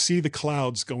 you could see the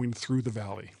clouds going through the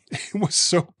valley. It was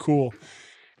so cool.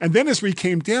 And then as we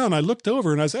came down, I looked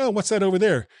over and I said, oh, what's that over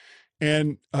there?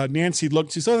 And Nancy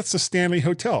looked, she said, oh, that's the Stanley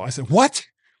Hotel. I said, what?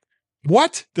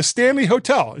 What? The Stanley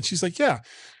Hotel? And she's like, yeah. I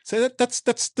said,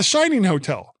 that's the Shining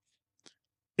Hotel.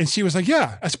 And she was like,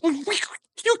 yeah. I said, well,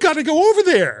 you got to go over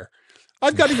there.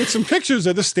 I've got to get some pictures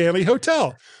of the Stanley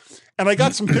Hotel. And I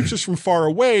got some pictures from far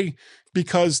away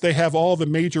because they have all the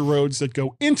major roads that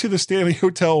go into the Stanley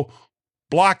Hotel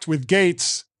blocked with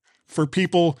gates for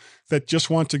people that just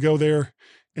want to go there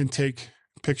and take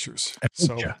pictures.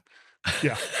 So,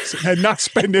 and not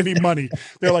spend any money.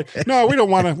 They're like, no, we don't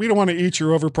want to eat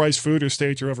your overpriced food or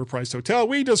stay at your overpriced hotel.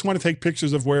 We just want to take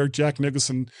pictures of where Jack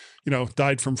Nicholson,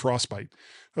 died from frostbite.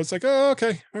 I was like, oh,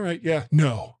 okay. All right. Yeah.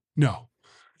 No.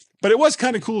 But it was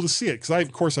kind of cool to see it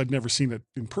because I'd never seen it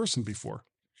in person before.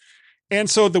 And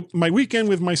so my weekend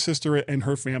with my sister and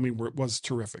her family was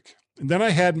terrific. And then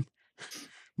I had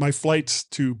my flights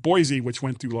to Boise, which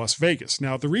went through Las Vegas.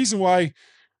 Now, the reason why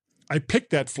I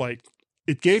picked that flight,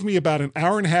 it gave me about an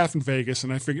hour and a half in Vegas,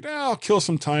 and I figured, I'll kill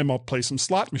some time, I'll play some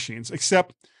slot machines.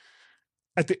 Except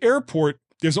at the airport,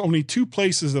 there's only 2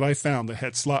 places that I found that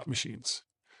had slot machines.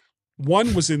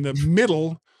 One was in the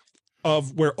middle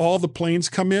of where all the planes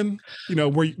come in,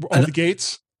 where all the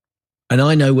gates. And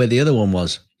I know where the other one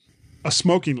was. A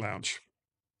smoking lounge.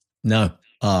 No.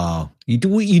 Oh, you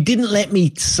didn't let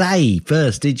me say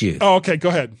first, did you? Oh, okay. Go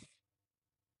ahead.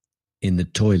 In the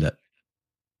toilet.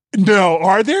 No,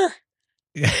 are there?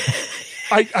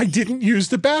 I didn't use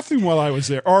the bathroom while I was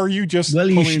there. Or are you just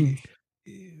pulling?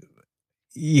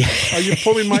 Yeah. Are you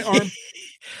pulling my arm?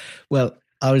 Well,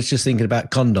 I was just thinking about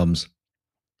condoms.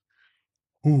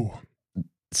 Ooh.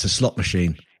 It's a slot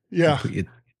machine. Yeah.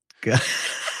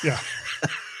 Yeah.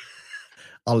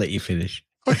 I'll let you finish.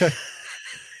 Okay.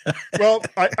 Well,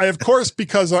 I of course,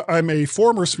 because I'm a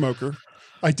former smoker,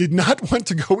 I did not want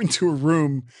to go into a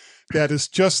room that is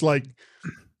just like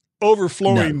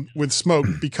overflowing with smoke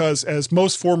because, as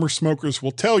most former smokers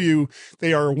will tell you,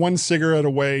 they are 1 cigarette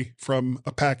away from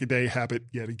a pack a day habit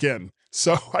yet again.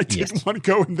 So I didn't want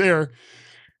to go in there.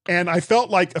 And I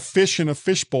felt like a fish in a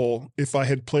fishbowl if I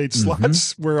had played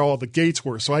slots where all the gates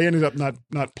were. So I ended up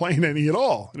not playing any at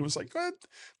all. And it was like, what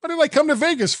did I come to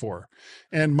Vegas for?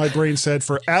 And my brain said,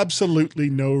 for absolutely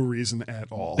no reason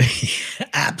at all.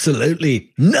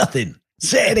 Absolutely nothing.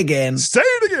 Say it again. Say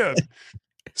it again.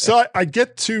 So I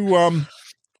get to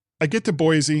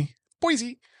Boise,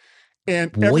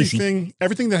 and everything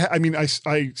that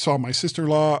I saw my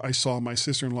sister-in-law, I saw my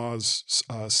sister-in-law's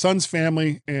son's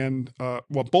family, and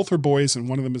both her boys, and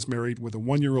one of them is married with a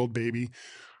 1-year-old baby,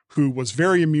 who was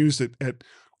very amused at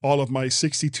all of my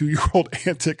 62-year-old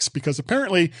antics because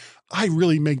apparently I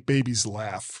really make babies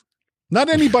laugh. Not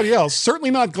anybody else,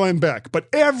 certainly not Glenn Beck, but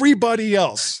everybody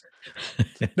else.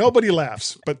 Nobody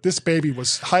laughs, but this baby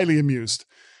was highly amused.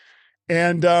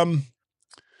 And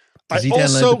does he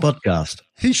download the podcast?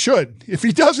 He should. If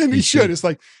he doesn't, he should. It's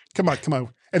like, come on.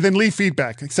 And then leave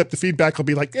feedback, except the feedback will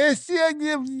be like, yes, yeah.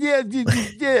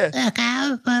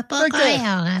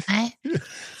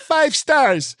 5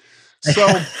 stars.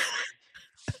 So,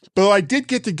 but I did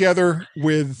get together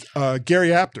with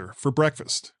Gary Apter for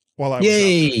breakfast while I was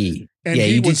out. And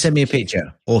you did send me a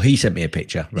picture, or he sent me a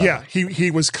picture. Right? Yeah,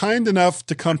 he was kind enough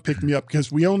to come pick me up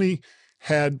because we only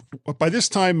had, by this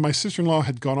time, my sister-in-law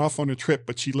had gone off on a trip,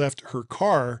 but she left her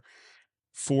car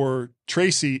for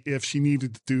Tracy if she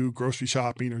needed to do grocery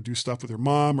shopping or do stuff with her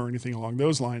mom or anything along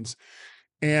those lines.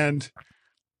 And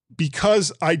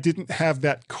because I didn't have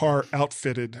that car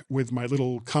outfitted with my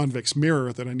little convex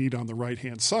mirror that I need on the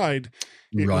right-hand side,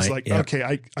 it was like, okay,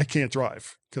 I can't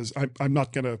drive because I'm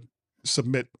not going to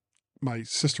submit my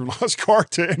sister-in-law's car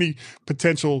to any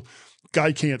potential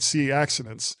guy can't see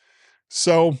accidents.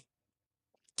 So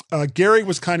Gary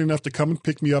was kind enough to come and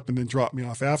pick me up and then drop me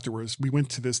off afterwards. We went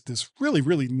to this really,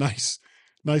 really nice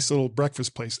little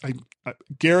breakfast place.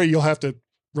 Gary, you'll have to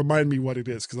remind me what it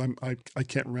is because I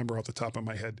can't remember off the top of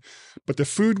my head. But the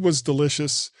food was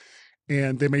delicious,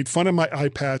 and they made fun of my eye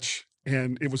patch,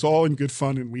 and it was all in good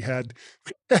fun, and we had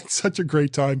such a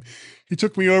great time. He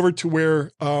took me over to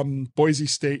where Boise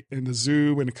State and the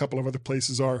zoo and a couple of other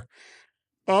places are.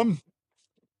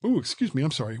 Excuse me.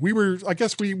 I'm sorry. We were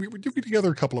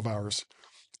together a couple of hours,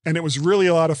 and it was really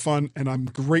a lot of fun. And I'm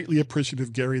greatly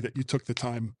appreciative, Gary, that you took the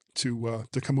time to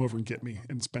come over and get me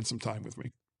and spend some time with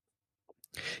me.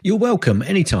 You're welcome.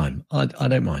 Anytime. I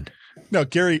don't mind. No,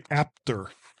 Gary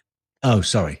Apter. Oh,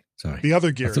 sorry. The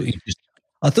other Gary.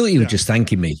 I thought you were just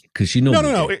thanking me because you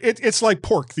normally No. It's like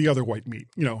pork, the other white meat.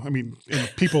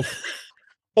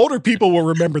 Older people will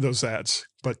remember those ads,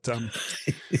 but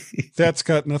that's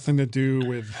got nothing to do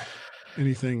with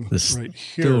anything right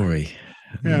here. Story.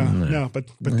 Yeah, no, but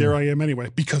there I am anyway,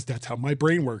 because that's how my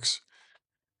brain works.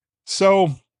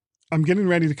 So I'm getting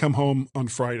ready to come home on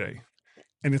Friday,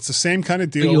 and it's the same kind of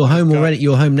deal. But you're home already.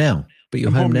 You're home now. But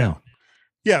you're home now.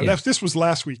 Yeah. This was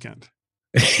last weekend.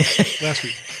 Last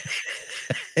week.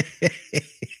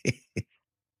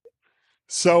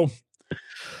 So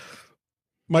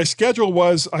my schedule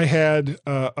was I had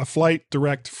a flight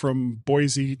direct from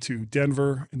Boise to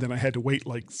Denver, and then I had to wait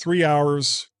like 3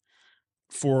 hours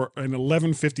for an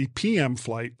 11:50 p.m.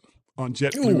 flight on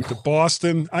JetBlue to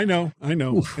Boston. I know.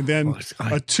 Oof. And then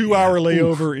a 2-hour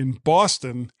layover in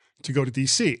Boston to go to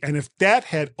DC. And if that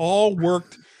had all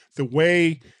worked the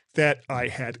way that I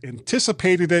had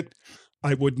anticipated it,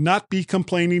 I would not be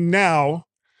complaining now,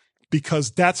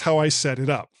 because that's how I set it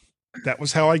up. That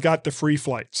was how I got the free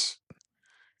flights.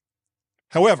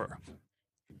 However,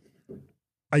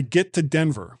 I get to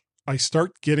Denver. I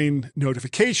start getting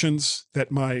notifications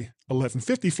that my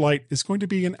 11:50 flight is going to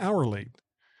be an hour late.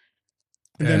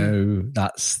 And then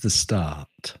that's the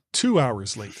start. 2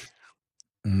 hours late.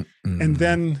 And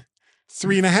then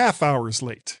 3.5 hours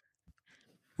late,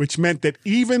 which meant that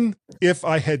even if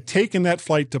I had taken that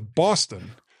flight to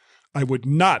Boston, I would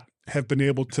not have been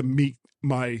able to meet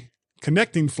my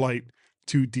connecting flight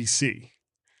to DC.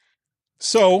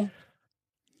 So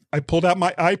I pulled out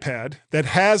my iPad that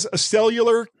has a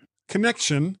cellular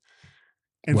connection.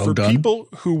 And well for done. people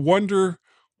who wonder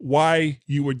why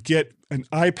you would get an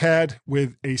iPad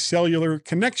with a cellular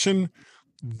connection,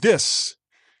 this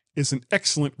is an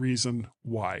excellent reason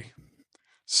why.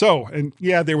 And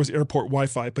yeah, there was airport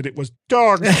Wi-Fi, but it was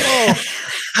dog slow.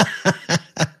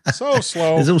 So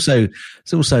slow. It's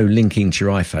also linking to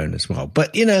your iPhone as well.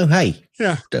 But hey.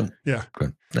 Yeah.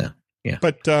 Yeah.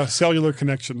 But cellular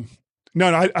connection.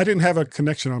 No, I didn't have a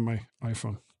connection on my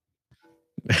iPhone.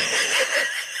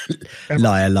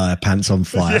 Liar, pants on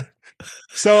fire. Yeah.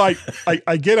 So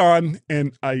I get on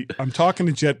and I'm talking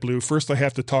to JetBlue. First, I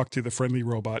have to talk to the friendly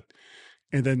robot,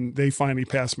 and then they finally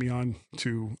pass me on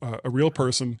to a real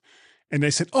person. And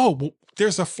they said, "Oh, well,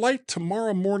 there's a flight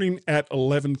tomorrow morning at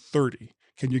 11:30.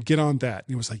 Can you get on that?" And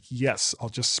he was like, "Yes, I'll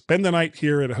just spend the night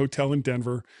here at a hotel in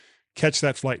Denver, catch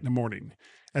that flight in the morning."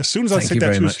 As soon as I said that, thank you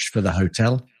very much for the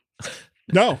hotel.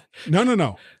 No.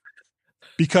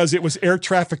 Because it was air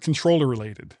traffic controller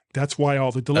related. That's why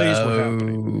all the delays were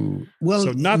happening. Well,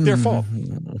 so not their fault.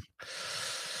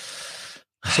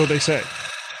 So they say.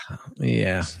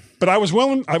 Yeah. But I was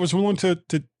willing to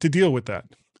deal with that.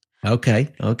 Okay.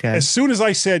 As soon as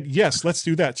I said, yes, let's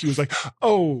do that, she was like,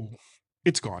 "Oh,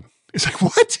 it's gone." It's like,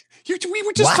 "What? We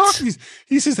were just talking."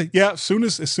 He says, "Yeah, as soon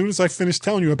as I finished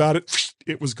telling you about it,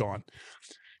 it was gone."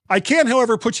 I can,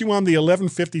 however, put you on the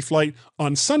 11:50 flight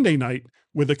on Sunday night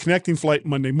with a connecting flight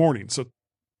Monday morning. So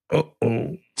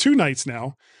 2 nights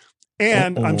now.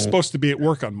 And I'm supposed to be at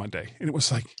work on Monday. And it was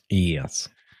like, yes.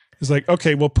 It's like,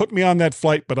 okay, well, put me on that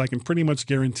flight, but I can pretty much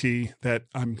guarantee that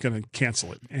I'm going to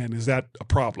cancel it. And is that a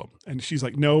problem? And she's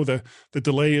like, no, the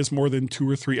delay is more than 2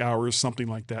 or 3 hours, something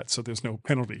like that. So there's no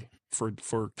penalty for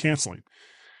canceling.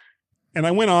 And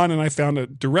I went on and I found a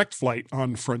direct flight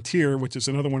on Frontier, which is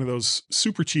another one of those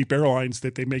super cheap airlines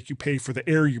that they make you pay for the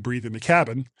air you breathe in the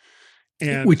cabin.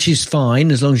 And which is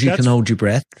fine as long as you can hold your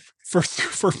breath. For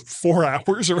 4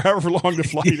 hours or however long the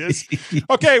flight is.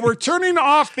 Okay, we're turning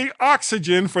off the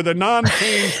oxygen for the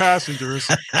non-paying passengers.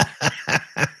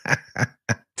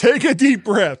 Take a deep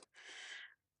breath.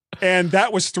 And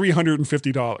that was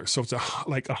 $350. So it's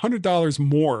like $100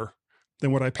 more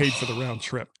than what I paid for the round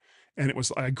trip. And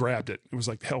I grabbed it. It was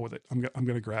like, hell with it. I'm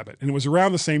going to grab it. And it was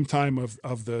around the same time of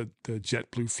the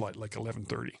JetBlue flight, like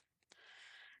 11:30.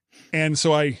 And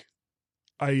so I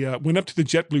went up to the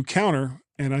JetBlue counter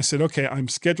and I said, okay, I'm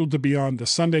scheduled to be on the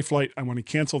Sunday flight. I want to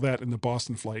cancel that and the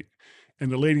Boston flight.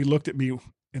 And the lady looked at me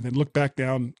and then looked back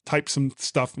down, typed some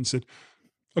stuff and said,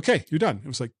 okay, you're done. It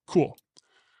was like, cool.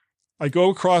 I go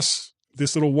across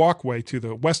this little walkway to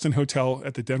the Westin Hotel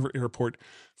at the Denver airport,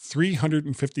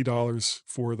 $350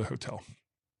 for the hotel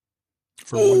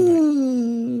for one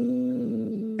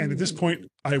night. And at this point,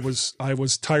 I was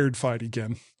tired-fied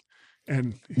again.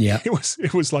 And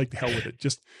it was like, hell with it.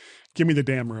 Just give me the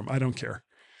damn room. I don't care.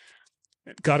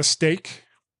 Got a steak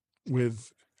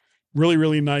with really,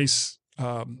 really nice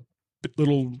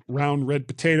little round red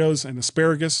potatoes and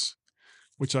asparagus,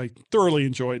 which I thoroughly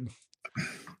enjoyed,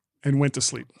 and went to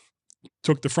sleep.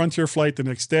 Took the Frontier flight the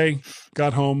next day,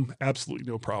 got home, absolutely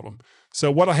no problem.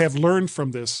 So what I have learned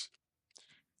from this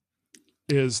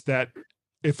is that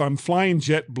if I'm flying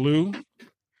JetBlue,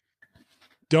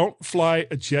 don't fly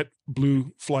a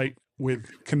JetBlue flight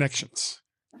with connections.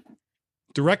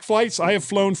 Direct flights, I have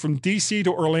flown from DC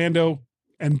to Orlando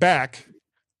and back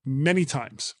many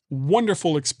times.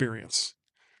 Wonderful experience.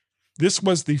 This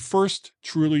was the first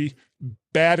truly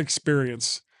bad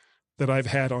experience that I've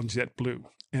had on JetBlue,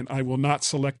 and I will not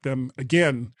select them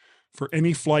again for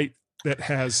any flight that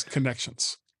has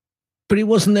connections. But it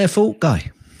wasn't their fault,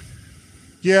 Guy.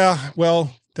 Yeah,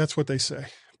 well, that's what they say.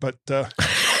 But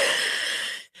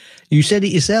you said it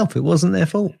yourself. It wasn't their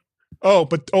fault.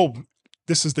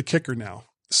 This is the kicker now.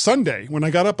 Sunday, when I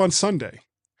got up on Sunday,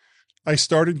 I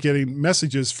started getting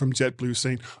messages from JetBlue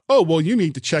saying, oh, well, you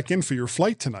need to check in for your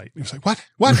flight tonight. And I was like, what?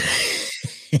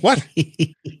 What?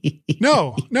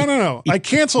 No. I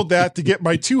canceled that to get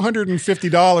my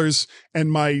 $250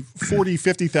 and my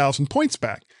 50,000 points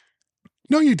back.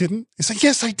 No, you didn't. It's like,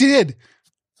 yes, I did.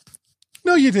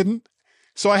 No, you didn't.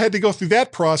 So I had to go through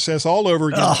that process all over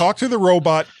again, talk to the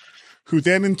robot, who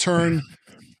then in turn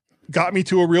got me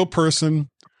to a real person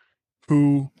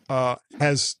who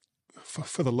has,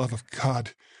 for the love of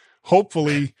God,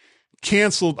 hopefully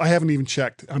canceled. I haven't even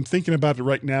checked. I'm thinking about it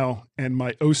right now. And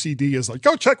my OCD is like,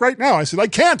 go check right now. I said, I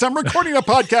can't. I'm recording a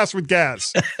podcast with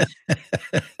Gaz.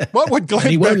 What would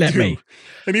Glenn Beck do?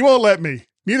 And he won't let me.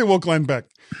 Neither will Glenn Beck.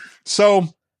 So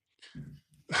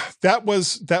that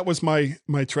was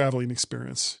my traveling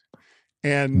experience.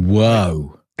 And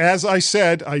whoa. As I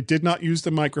said, I did not use the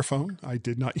microphone. I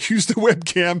did not use the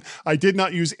webcam. I did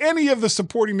not use any of the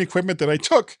supporting equipment that I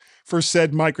took for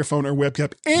said microphone or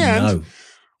webcam. And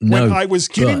when I was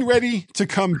getting ready to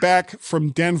come back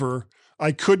from Denver,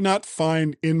 I could not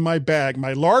find in my bag,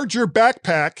 my larger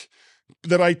backpack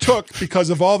that I took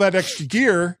because of all that extra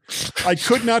gear, I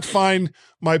could not find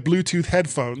my Bluetooth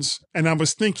headphones. And I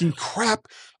was thinking, crap,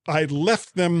 I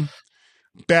left them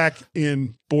back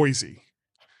in Boise.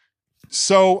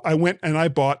 So I went and I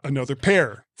bought another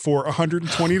pair for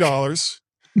 $120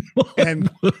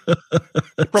 and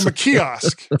from a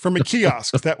kiosk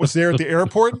that was there at the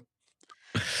airport.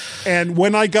 And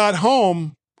when I got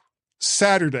home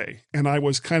Saturday and I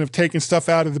was kind of taking stuff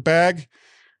out of the bag,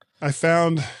 I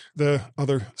found the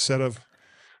other set of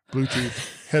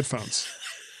Bluetooth headphones.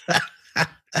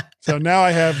 So now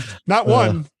I have not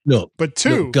one, but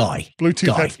two Guy,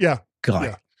 Bluetooth headphones. Yeah. Guy.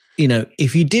 Yeah. You know,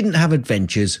 if you didn't have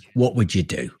adventures, what would you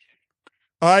do?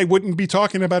 I wouldn't be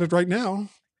talking about it right now.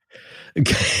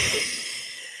 Okay.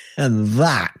 And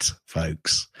that,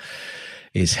 folks,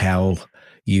 is how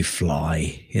you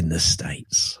fly in the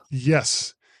States.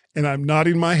 Yes. And I'm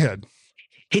nodding my head.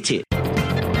 Hit it.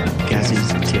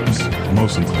 Gaz's tips.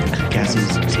 Mostly.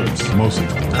 Gaz's tips. Mostly.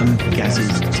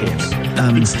 Gaz's tips.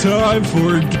 It's time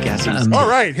for Gaz's. All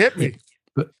right, hit me.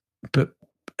 But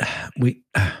we...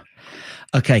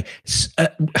 Okay,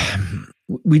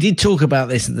 we did talk about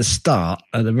this at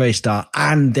the very start,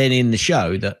 and then in the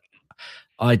show that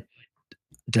I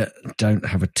don't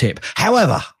have a tip.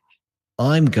 However,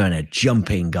 I'm going to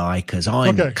jump in, Guy, because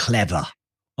I'm clever.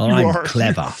 I'm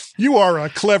clever. You are a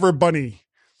clever bunny.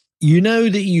 You know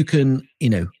that you can,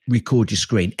 record your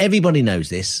screen. Everybody knows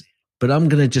this, but I'm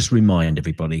going to just remind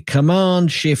everybody.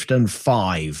 Command, Shift, and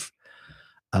 5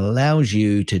 allows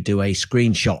you to do a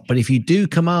screenshot. But if you do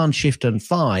Command, Shift, and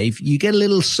 5, you get a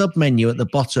little sub-menu at the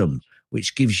bottom,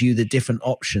 which gives you the different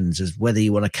options as whether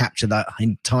you want to capture that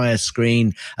entire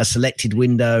screen, a selected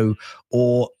window,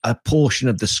 or a portion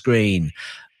of the screen.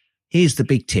 Here's the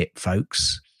big tip,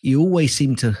 folks. You always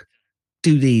seem to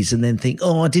do these and then think,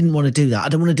 oh, I didn't want to do that. I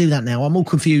don't want to do that now. I'm all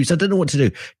confused. I don't know what to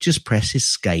do. Just press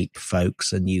escape,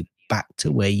 folks, and you back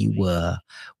to where you were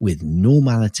with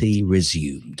normality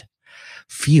resumed.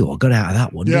 Phew, I got out of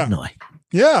that one, didn't I?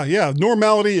 Yeah.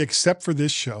 Normality except for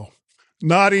this show.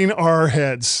 Nodding our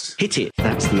heads. Hit it.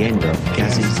 That's the end of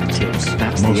Gaz's tips.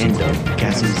 That's the end of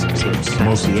Gaz's tips.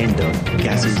 That's the end of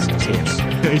Gaz's tips.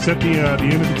 Is that the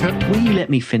end of the tip? Will you let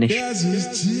me finish? Gaz's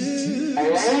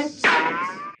tips.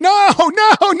 No.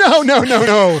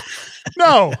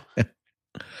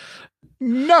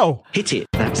 No. Hit it.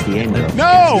 That's the end of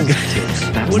No. tips.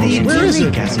 What are you Where is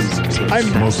doing? it? Gaz's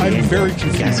tips. I'm very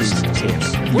confused. Gaz's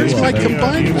tips. Where's my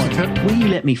combined one? Will you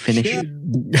let me finish? You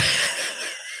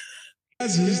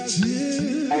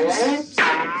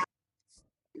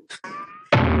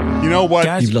know what?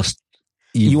 Gaz,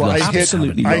 You've lost.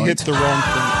 absolutely I hit the wrong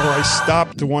thing, or I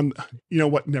stopped the one. You know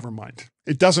what? Never mind.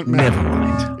 It doesn't matter. Never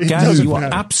mind. It Gaz, doesn't you are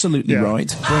matter. absolutely right.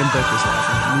 Glenn Beck is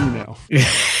laughing at me now.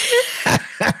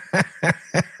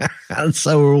 And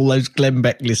so are all those Glenn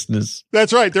Beck listeners.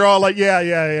 That's right. They're all like,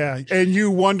 yeah. And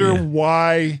you wonder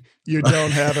why you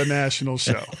don't have a national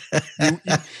show.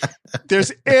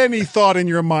 There's any thought in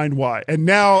your mind why. And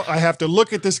now I have to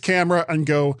look at this camera and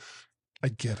go, I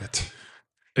get it.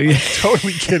 I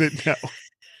totally get it now.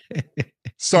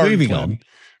 Sorry. Moving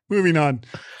on.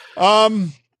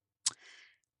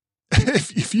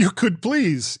 If you could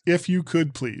please,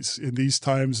 in these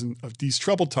times of these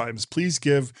troubled times, please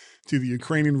give to the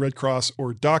Ukrainian Red Cross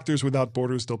or Doctors Without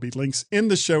Borders. There'll be links in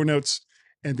the show notes,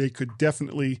 and they could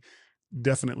definitely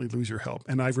lose your help.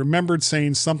 And I remembered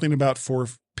saying something about for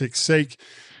pick's sake,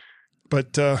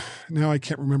 but now I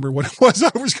can't remember what it was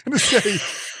I was going to say.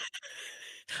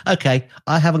 Okay,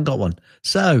 I haven't got one.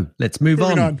 So let's move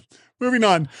on. Moving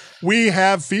on. We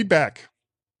have feedback.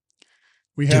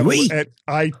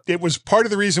 It was part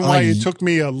of the reason why it took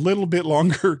me a little bit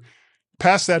longer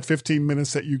past that 15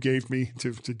 minutes that you gave me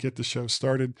to get the show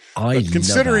started. But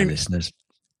considering listeners,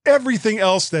 everything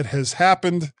else that has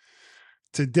happened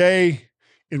today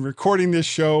in recording this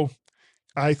show,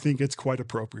 I think it's quite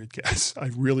appropriate, guys.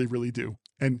 I really, really do.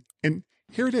 And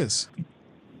here it is.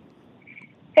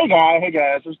 Hey, Guy. Hey,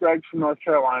 guys. It's Greg from North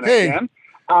Carolina again.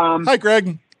 Hi,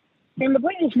 Greg. In the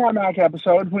previous MyMac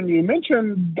episode, when you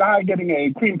mentioned Guy getting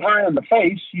a cream pie in the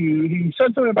face, he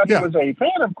said something about he was a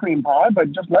fan of cream pie,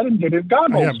 but just let him get his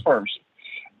goggles first.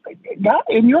 Guy,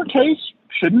 in your case,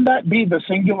 shouldn't that be the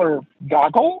singular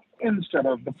goggle instead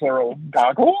of the plural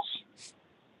goggles?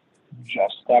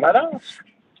 Just thought I'd ask.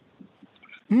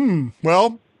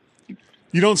 Well,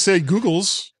 you don't say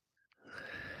Googles.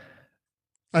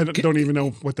 I don't even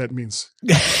know what that means.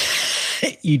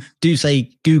 You do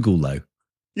say Google, though.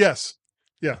 Yes.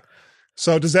 Yeah.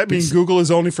 So does that mean Google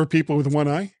is only for people with one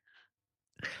eye?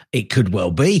 It could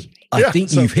well be. I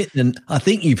think you've hit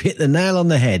the nail on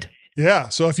the head. Yeah.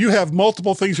 So if you have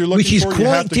multiple things you're looking for, you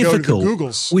have to go to the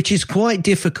Googles. Which is quite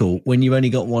difficult when you've only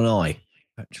got one eye,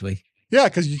 actually. Yeah,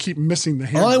 because you keep missing the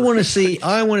hammer. I want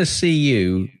to see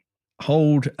you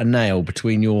hold a nail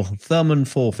between your thumb and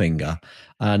forefinger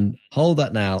and hold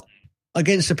that nail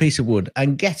against a piece of wood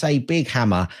and get a big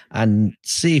hammer and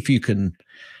see if you can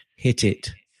hit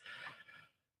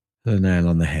the nail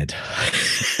on the head.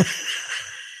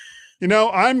 You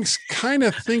know, I'm kind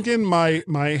of thinking my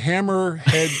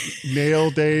hammerhead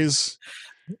nail days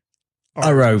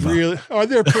are over.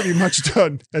 They're pretty much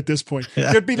done at this point.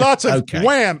 There'd be lots of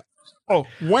wham, oh,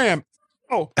 wham,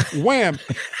 oh, wham,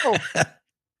 oh.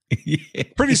 Yeah.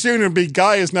 Pretty soon it'll be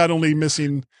Guy is not only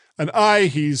missing an eye,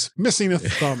 he's missing a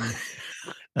thumb.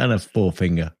 And a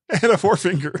forefinger.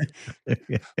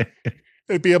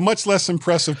 It'd be a much less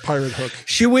impressive pirate hook.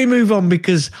 Should we move on?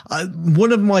 Because I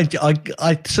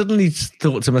suddenly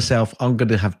thought to myself, I'm going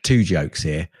to have two jokes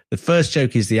here. The first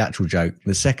joke is the actual joke.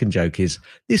 The second joke is,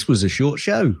 this was a short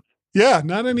show. Yeah,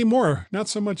 not anymore. Not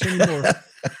so much anymore.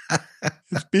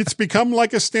 It's become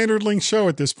like a standard length show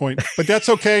at this point. But that's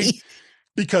okay,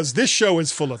 because this show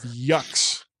is full of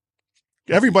yucks.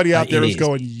 Everybody out there is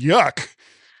going, yuck.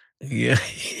 Yeah.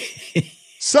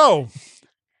 So,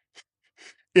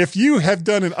 if you have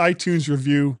done an iTunes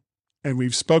review and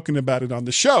we've spoken about it on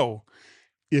the show,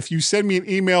 if you send me an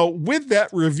email with that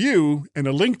review and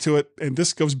a link to it, and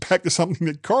this goes back to something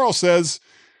that Carl says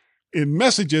in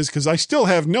messages, because I still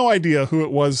have no idea who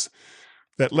it was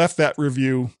that left that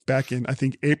review back in, I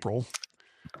think, April,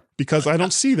 because I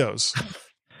don't see those.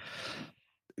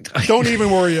 Don't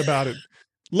even worry about it.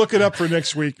 Look it up for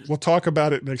next week. We'll talk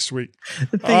about it next week.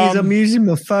 The thing is, I'm using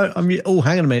my phone.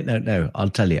 Hang on a minute. No. I'll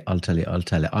tell you. I'm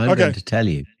going to tell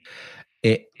you.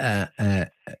 It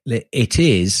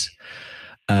is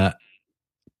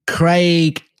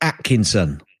Craig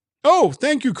Atkinson. Oh,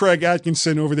 thank you, Craig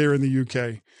Atkinson over there in the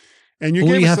UK. And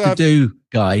all you have to do,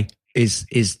 Guy, is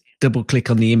double click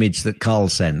on the image that Carl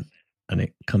sent, and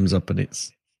it comes up, and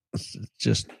it's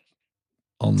just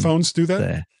on. Phones do that.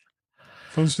 There.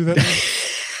 Phones do that.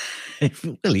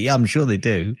 Well, yeah, I'm sure they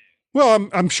do. Well,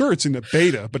 I'm sure it's in the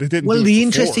beta, but it didn't. Well, the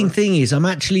interesting thing is, I'm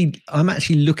actually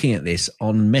looking at this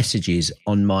on messages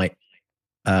on my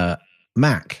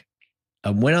Mac,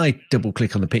 and when I double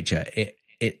click on the picture, it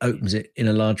opens it in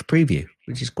a large preview,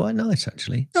 which is quite nice,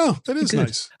 actually. Oh, that is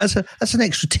nice. That's an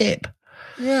extra tip.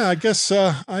 Yeah, I guess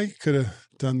I could have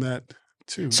done that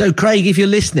too. So, Craig, if you're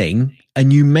listening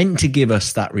and you meant to give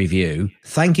us that review,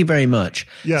 thank you very much.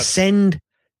 Yes. Send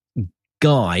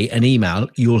Guy an email.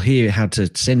 You'll hear how to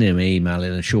send him an email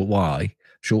in a short while.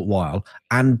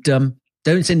 And don't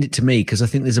send it to me, because I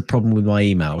think there's a problem with my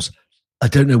emails. I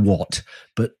don't know what,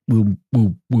 but we'll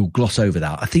gloss over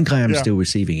that. I think I am still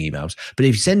receiving emails. But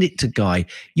if you send it to Guy,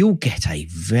 you'll get a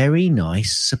very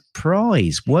nice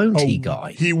surprise, won't he,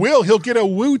 Guy? He will. He'll get a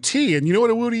Woo T. And you know what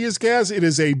a Woo T is, Gaz? It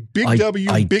is a big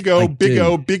W, big O, big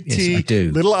O, big T,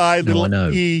 little I,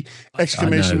 little E,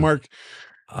 exclamation mark.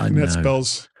 And that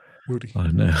spells Woo T.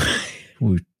 I know.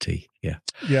 Woo T, yeah.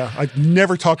 Yeah, I've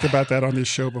never talked about that on this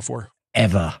show before.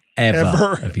 Ever.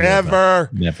 Never.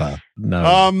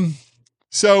 No.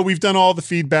 So we've done all the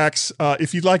feedbacks.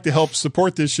 If you'd like to help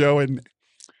support this show, and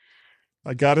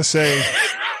I gotta say,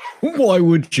 why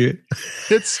would you?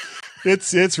 It's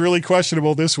really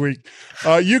questionable this week.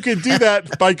 You can do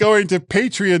that by going to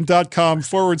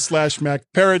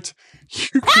patreon.com/MacParrot.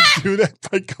 You can do that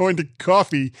by going to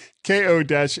coffee,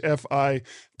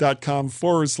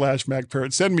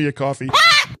 ko-fi.com/MacParrot. Send me a coffee.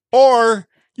 Or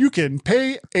you can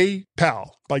pay a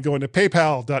pal by going to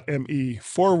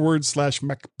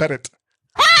paypal.me/MacParrot.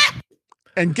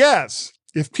 And Gaz,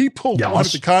 if people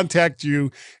wanted to contact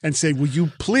you and say, will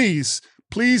you please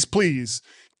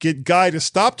get Guy to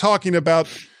stop talking about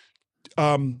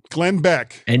Glenn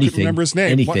Beck? Anything. Remember his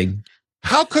name. Anything.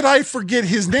 How could I forget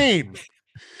his name?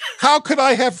 How could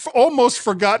I have almost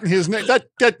forgotten his name?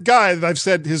 That guy that I've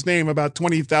said his name about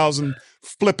 20,000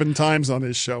 flipping times on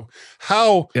this show.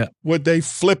 How would they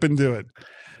flip and do it?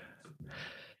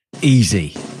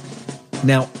 Easy.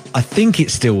 Now, I think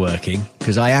it's still working,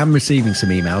 because I am receiving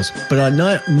some emails, but I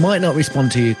might not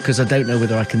respond to you because I don't know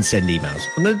whether I can send emails.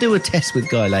 I'm going to do a test with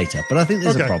Guy later, but I think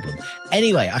there's a problem.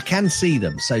 Anyway, I can see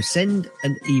them. So send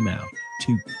an email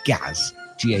to Gaz,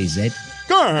 G-A-Z,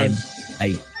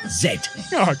 M-A-Z.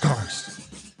 Oh, gosh.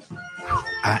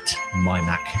 At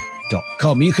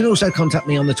mymac.com. You can also contact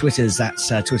me on the Twitters. That's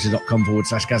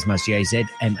twitter.com/Gazmaz, G-A-Z,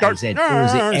 M-A-Z, or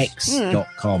is it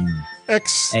x.com?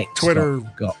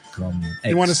 Twitter.com.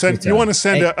 You want to send a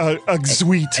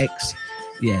tweet.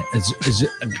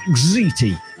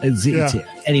 Ziti.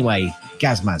 Anyway,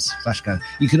 Gazmaz /Gaz.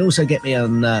 You can also get me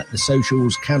on the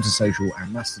socials, Counter Social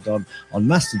and Mastodon. On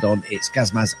Mastodon, it's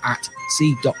Gazmaz at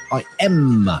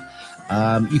c.im.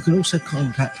 You can also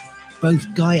contact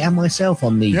both Guy and myself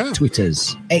on the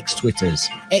Twitters, X-Twitters.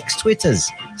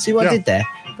 See what I did there?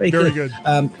 Very good.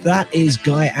 That is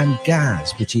Guy and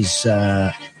Gaz, which is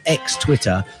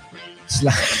X-Twitter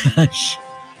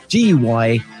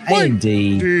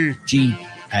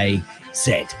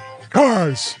 /GUYANDGAZ.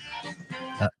 Cars.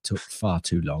 That took far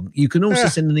too long. You can also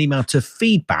send an email to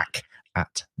feedback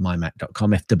at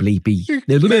mymac.com,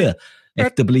 FWDBACK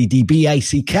at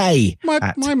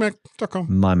mymac.com.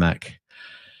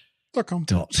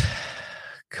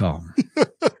 mymac.com.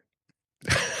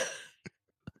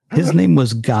 His name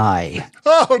was Guy.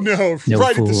 Oh, no.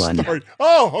 Right at the start.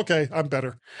 Oh, okay. I'm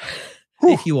better.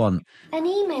 If you want an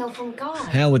email from Guy,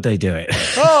 how would they do it?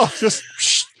 Oh, just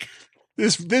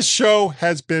this show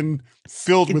has been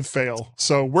filled with fail.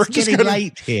 So we're just getting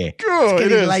late here. Good. It's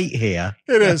getting late here.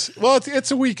 It is. Well,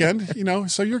 it's a weekend,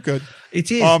 so you're good.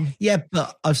 It is.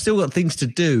 But I've still got things to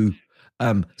do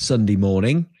Sunday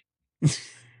morning.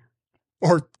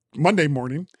 Or Monday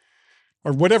morning.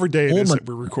 Or whatever day it is that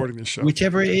we're recording this show.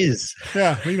 Whichever it is.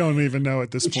 Yeah, we don't even know at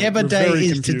this point. Whichever day it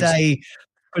is today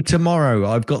or tomorrow,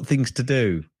 I've got things to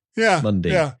do. Yeah.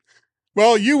 Monday. Yeah.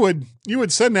 Well, you would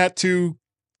send that to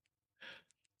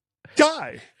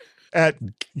Guy at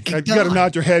you got to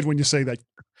nod your head when you say that.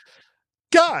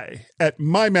 Guy at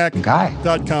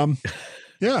mymac.com.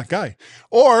 Yeah, Guy.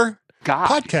 Or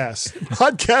podcast at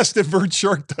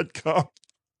verdshark.com.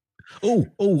 Oh,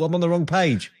 I'm on the wrong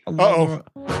page. Uh-oh.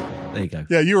 There you go.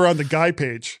 Yeah, you were on the Guy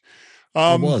page.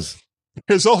 I was.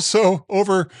 There's also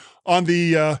over on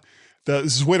the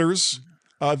Zwitters,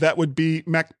 that would be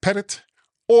MacPettit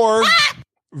or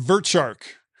Vertshark.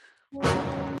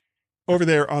 Over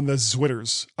there on the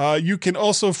Zwitters. You can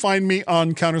also find me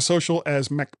on Counter Social as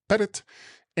MacPettit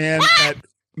and at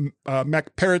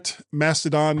MacParrot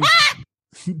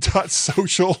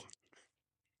Mastodon.social.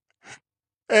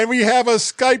 And we have a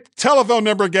Skype telephone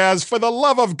number, Gaz. For the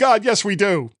love of God, yes, we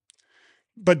do.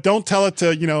 But don't tell it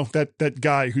to, that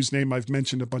guy whose name I've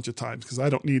mentioned a bunch of times, because I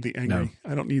don't need the angry. No.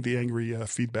 I don't need the angry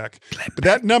feedback. But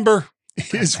that number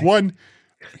is one.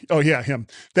 Oh yeah, him.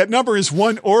 That number is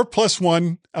 1 or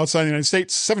 +1 outside the United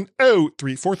States.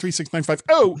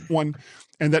 703-436-9501.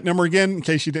 And that number again, in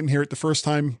case you didn't hear it the first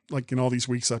time, like in all these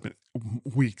weeks, I've been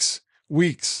weeks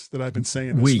that I've been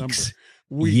saying this number.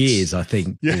 Years, I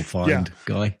think you'll find,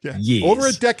 Guy. Yeah. Years. Over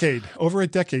a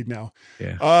decade now.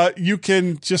 Yeah. You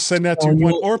can just send that to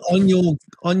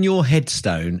on your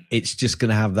headstone. It's just going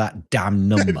to have that damn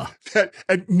number.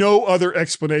 And no other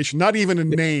explanation. Not even a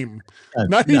name.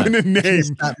 Even a name.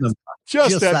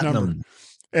 Just that number.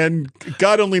 And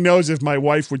God only knows if my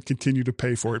wife would continue to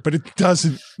pay for it, but it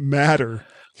doesn't matter.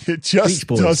 It just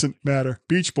doesn't matter.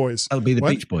 Beach Boys. That'll be the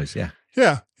Beach Boys. Yeah.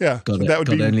 Yeah. God, so that would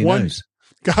God be only one. Knows.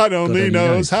 God only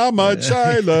knows how much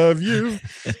I love you.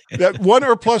 That 1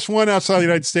 or +1 outside the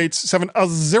United States,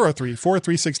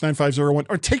 703-436-9501.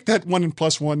 Or take that 1 and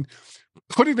 +1,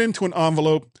 put it into an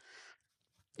envelope,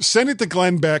 send it to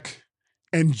Glenn Beck,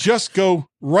 and just go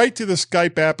right to the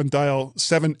Skype app and dial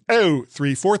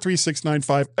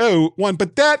 703-436-9501.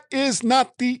 But that is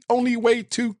not the only way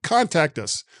to contact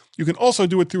us. You can also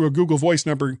do it through a Google Voice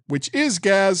number, which is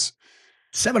Gaz.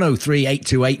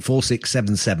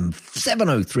 703-828-4677.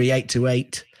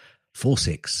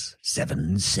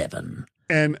 703-828-4677.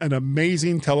 And an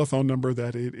amazing telephone number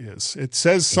that it is. It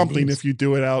says something if you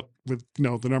do it out with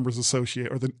the numbers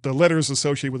associated or the letters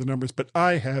associated with the numbers, but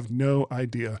I have no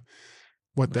idea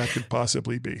what that could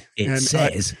possibly be. It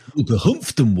says the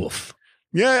Humpton Woof.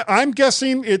 Yeah, I'm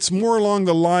guessing it's more along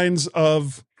the lines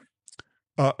of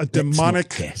a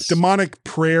demonic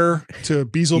prayer to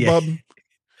Beelzebub. Yeah.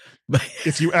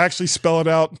 If you actually spell it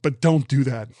out, but don't do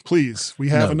that, please. We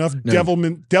have enough devil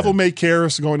may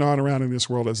cares going on around in this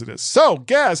world as it is. So,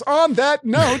 Gaz, on that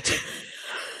note,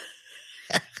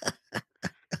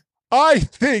 I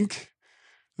think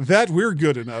that we're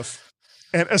good enough.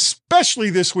 And especially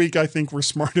this week, I think we're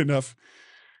smart enough.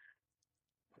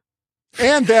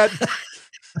 And that,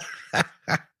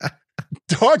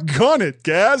 doggone it,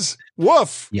 Gaz.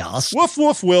 Woof. Yes. Woof,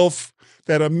 woof, Wilf.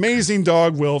 That amazing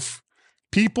dog, Wilf.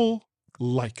 People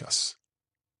like us.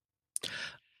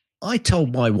 I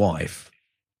told my wife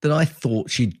that I thought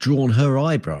she'd drawn her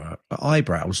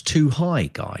eyebrows too high,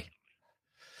 Guy.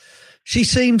 She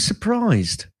seemed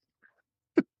surprised.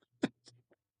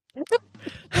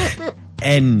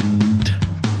 End.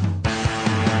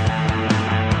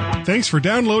 Thanks for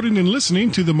downloading and listening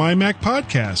to the MyMac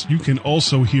Podcast. You can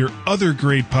also hear other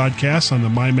great podcasts on the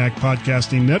MyMac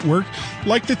Podcasting Network,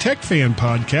 like the Tech Fan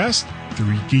Podcast,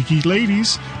 3 Geeky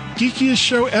Ladies, Geekiest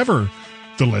Show Ever,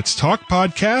 the Let's Talk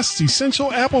Podcasts,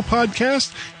 Essential Apple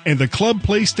Podcast, and the Club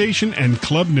PlayStation and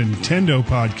Club Nintendo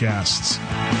Podcasts.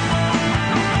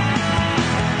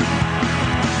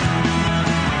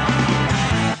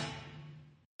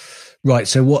 Right.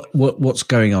 So what's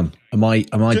going on? Am I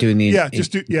doing the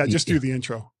just do the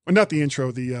intro. Well, not the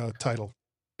intro, the title.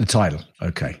 The title.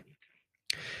 Okay.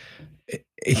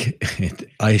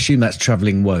 I assume that's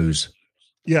Traveling Woes.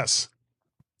 Yes.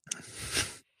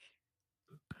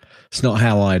 It's not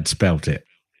how I had spelt it.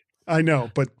 I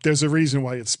know, but there's a reason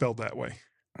why it's spelled that way.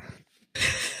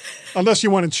 Unless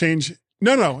you want to change.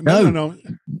 No.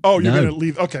 Oh, you're going to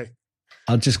leave. Okay.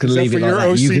 I'm just going to leave it like that.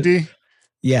 For your OCD?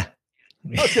 Yeah.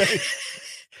 Okay.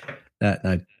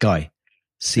 No, Guy.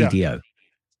 CDO. Yeah.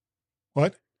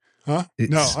 What? Huh?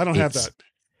 No, I don't have that.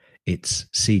 It's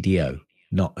CDO,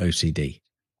 not OCD.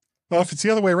 Well, if it's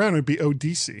the other way around, it would be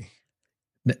ODC.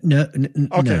 No. Okay.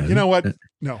 No, you know what?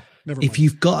 No, never mind. If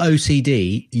you've got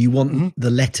OCD, you want the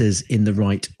letters in the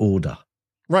right order.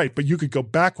 Right, but you could go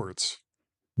backwards.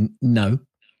 No.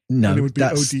 And it would be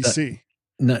ODC.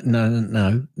 No,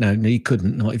 you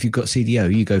couldn't. Not if you've got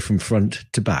CDO. You go from front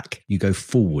to back. You go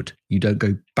forward. You don't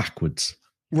go backwards.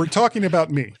 We're talking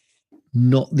about me.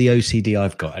 Not the OCD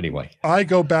I've got, anyway. I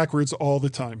go backwards all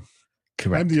the time.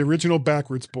 Correct. I'm the original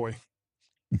backwards boy.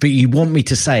 But you want me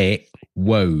to say it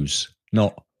woes,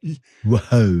 not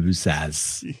woes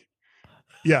as.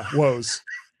 Yeah, woes.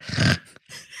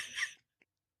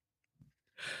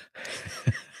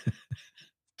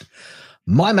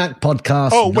 MyMac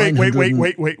Podcast. Oh, wait.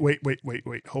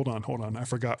 Hold on. I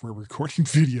forgot we're recording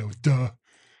video. Duh.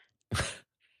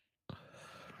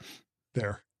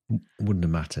 There. Wouldn't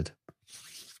have mattered.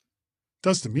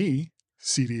 Does to me,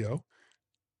 CDO.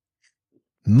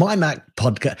 MyMac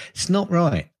Podcast. It's not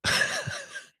right.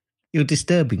 You're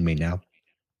disturbing me now.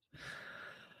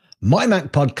 MyMac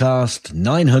podcast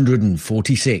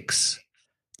 946.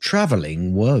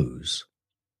 Traveling woes.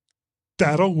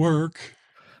 That'll work.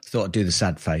 Thought I'd do the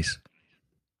sad face.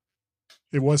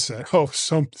 It was sad. Oh,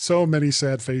 so many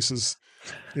sad faces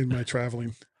in my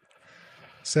traveling.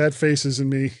 Sad faces and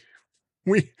me.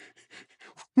 We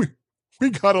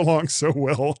got along so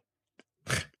well.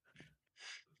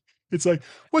 It's like,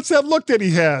 what's that look that he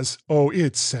has? Oh,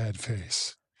 it's sad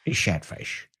face. It's sad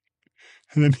face.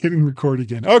 And then hitting record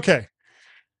again. Okay.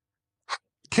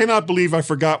 Cannot believe I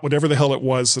forgot whatever the hell it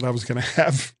was that I was going to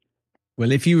have.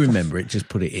 Well, if you remember it, just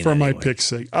put it in. For anyway. my pick's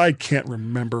sake. I can't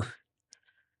remember.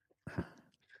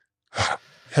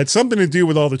 Had something to do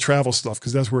with all the travel stuff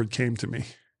because that's where it came to me.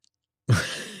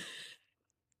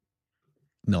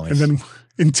 Nice. And then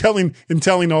in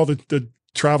telling all the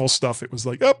travel stuff, it was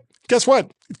like, oh, guess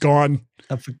what? Gone.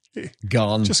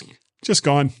 Gone. Just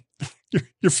gone.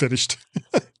 You're finished.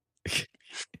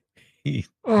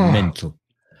 Mental.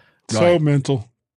 So mental.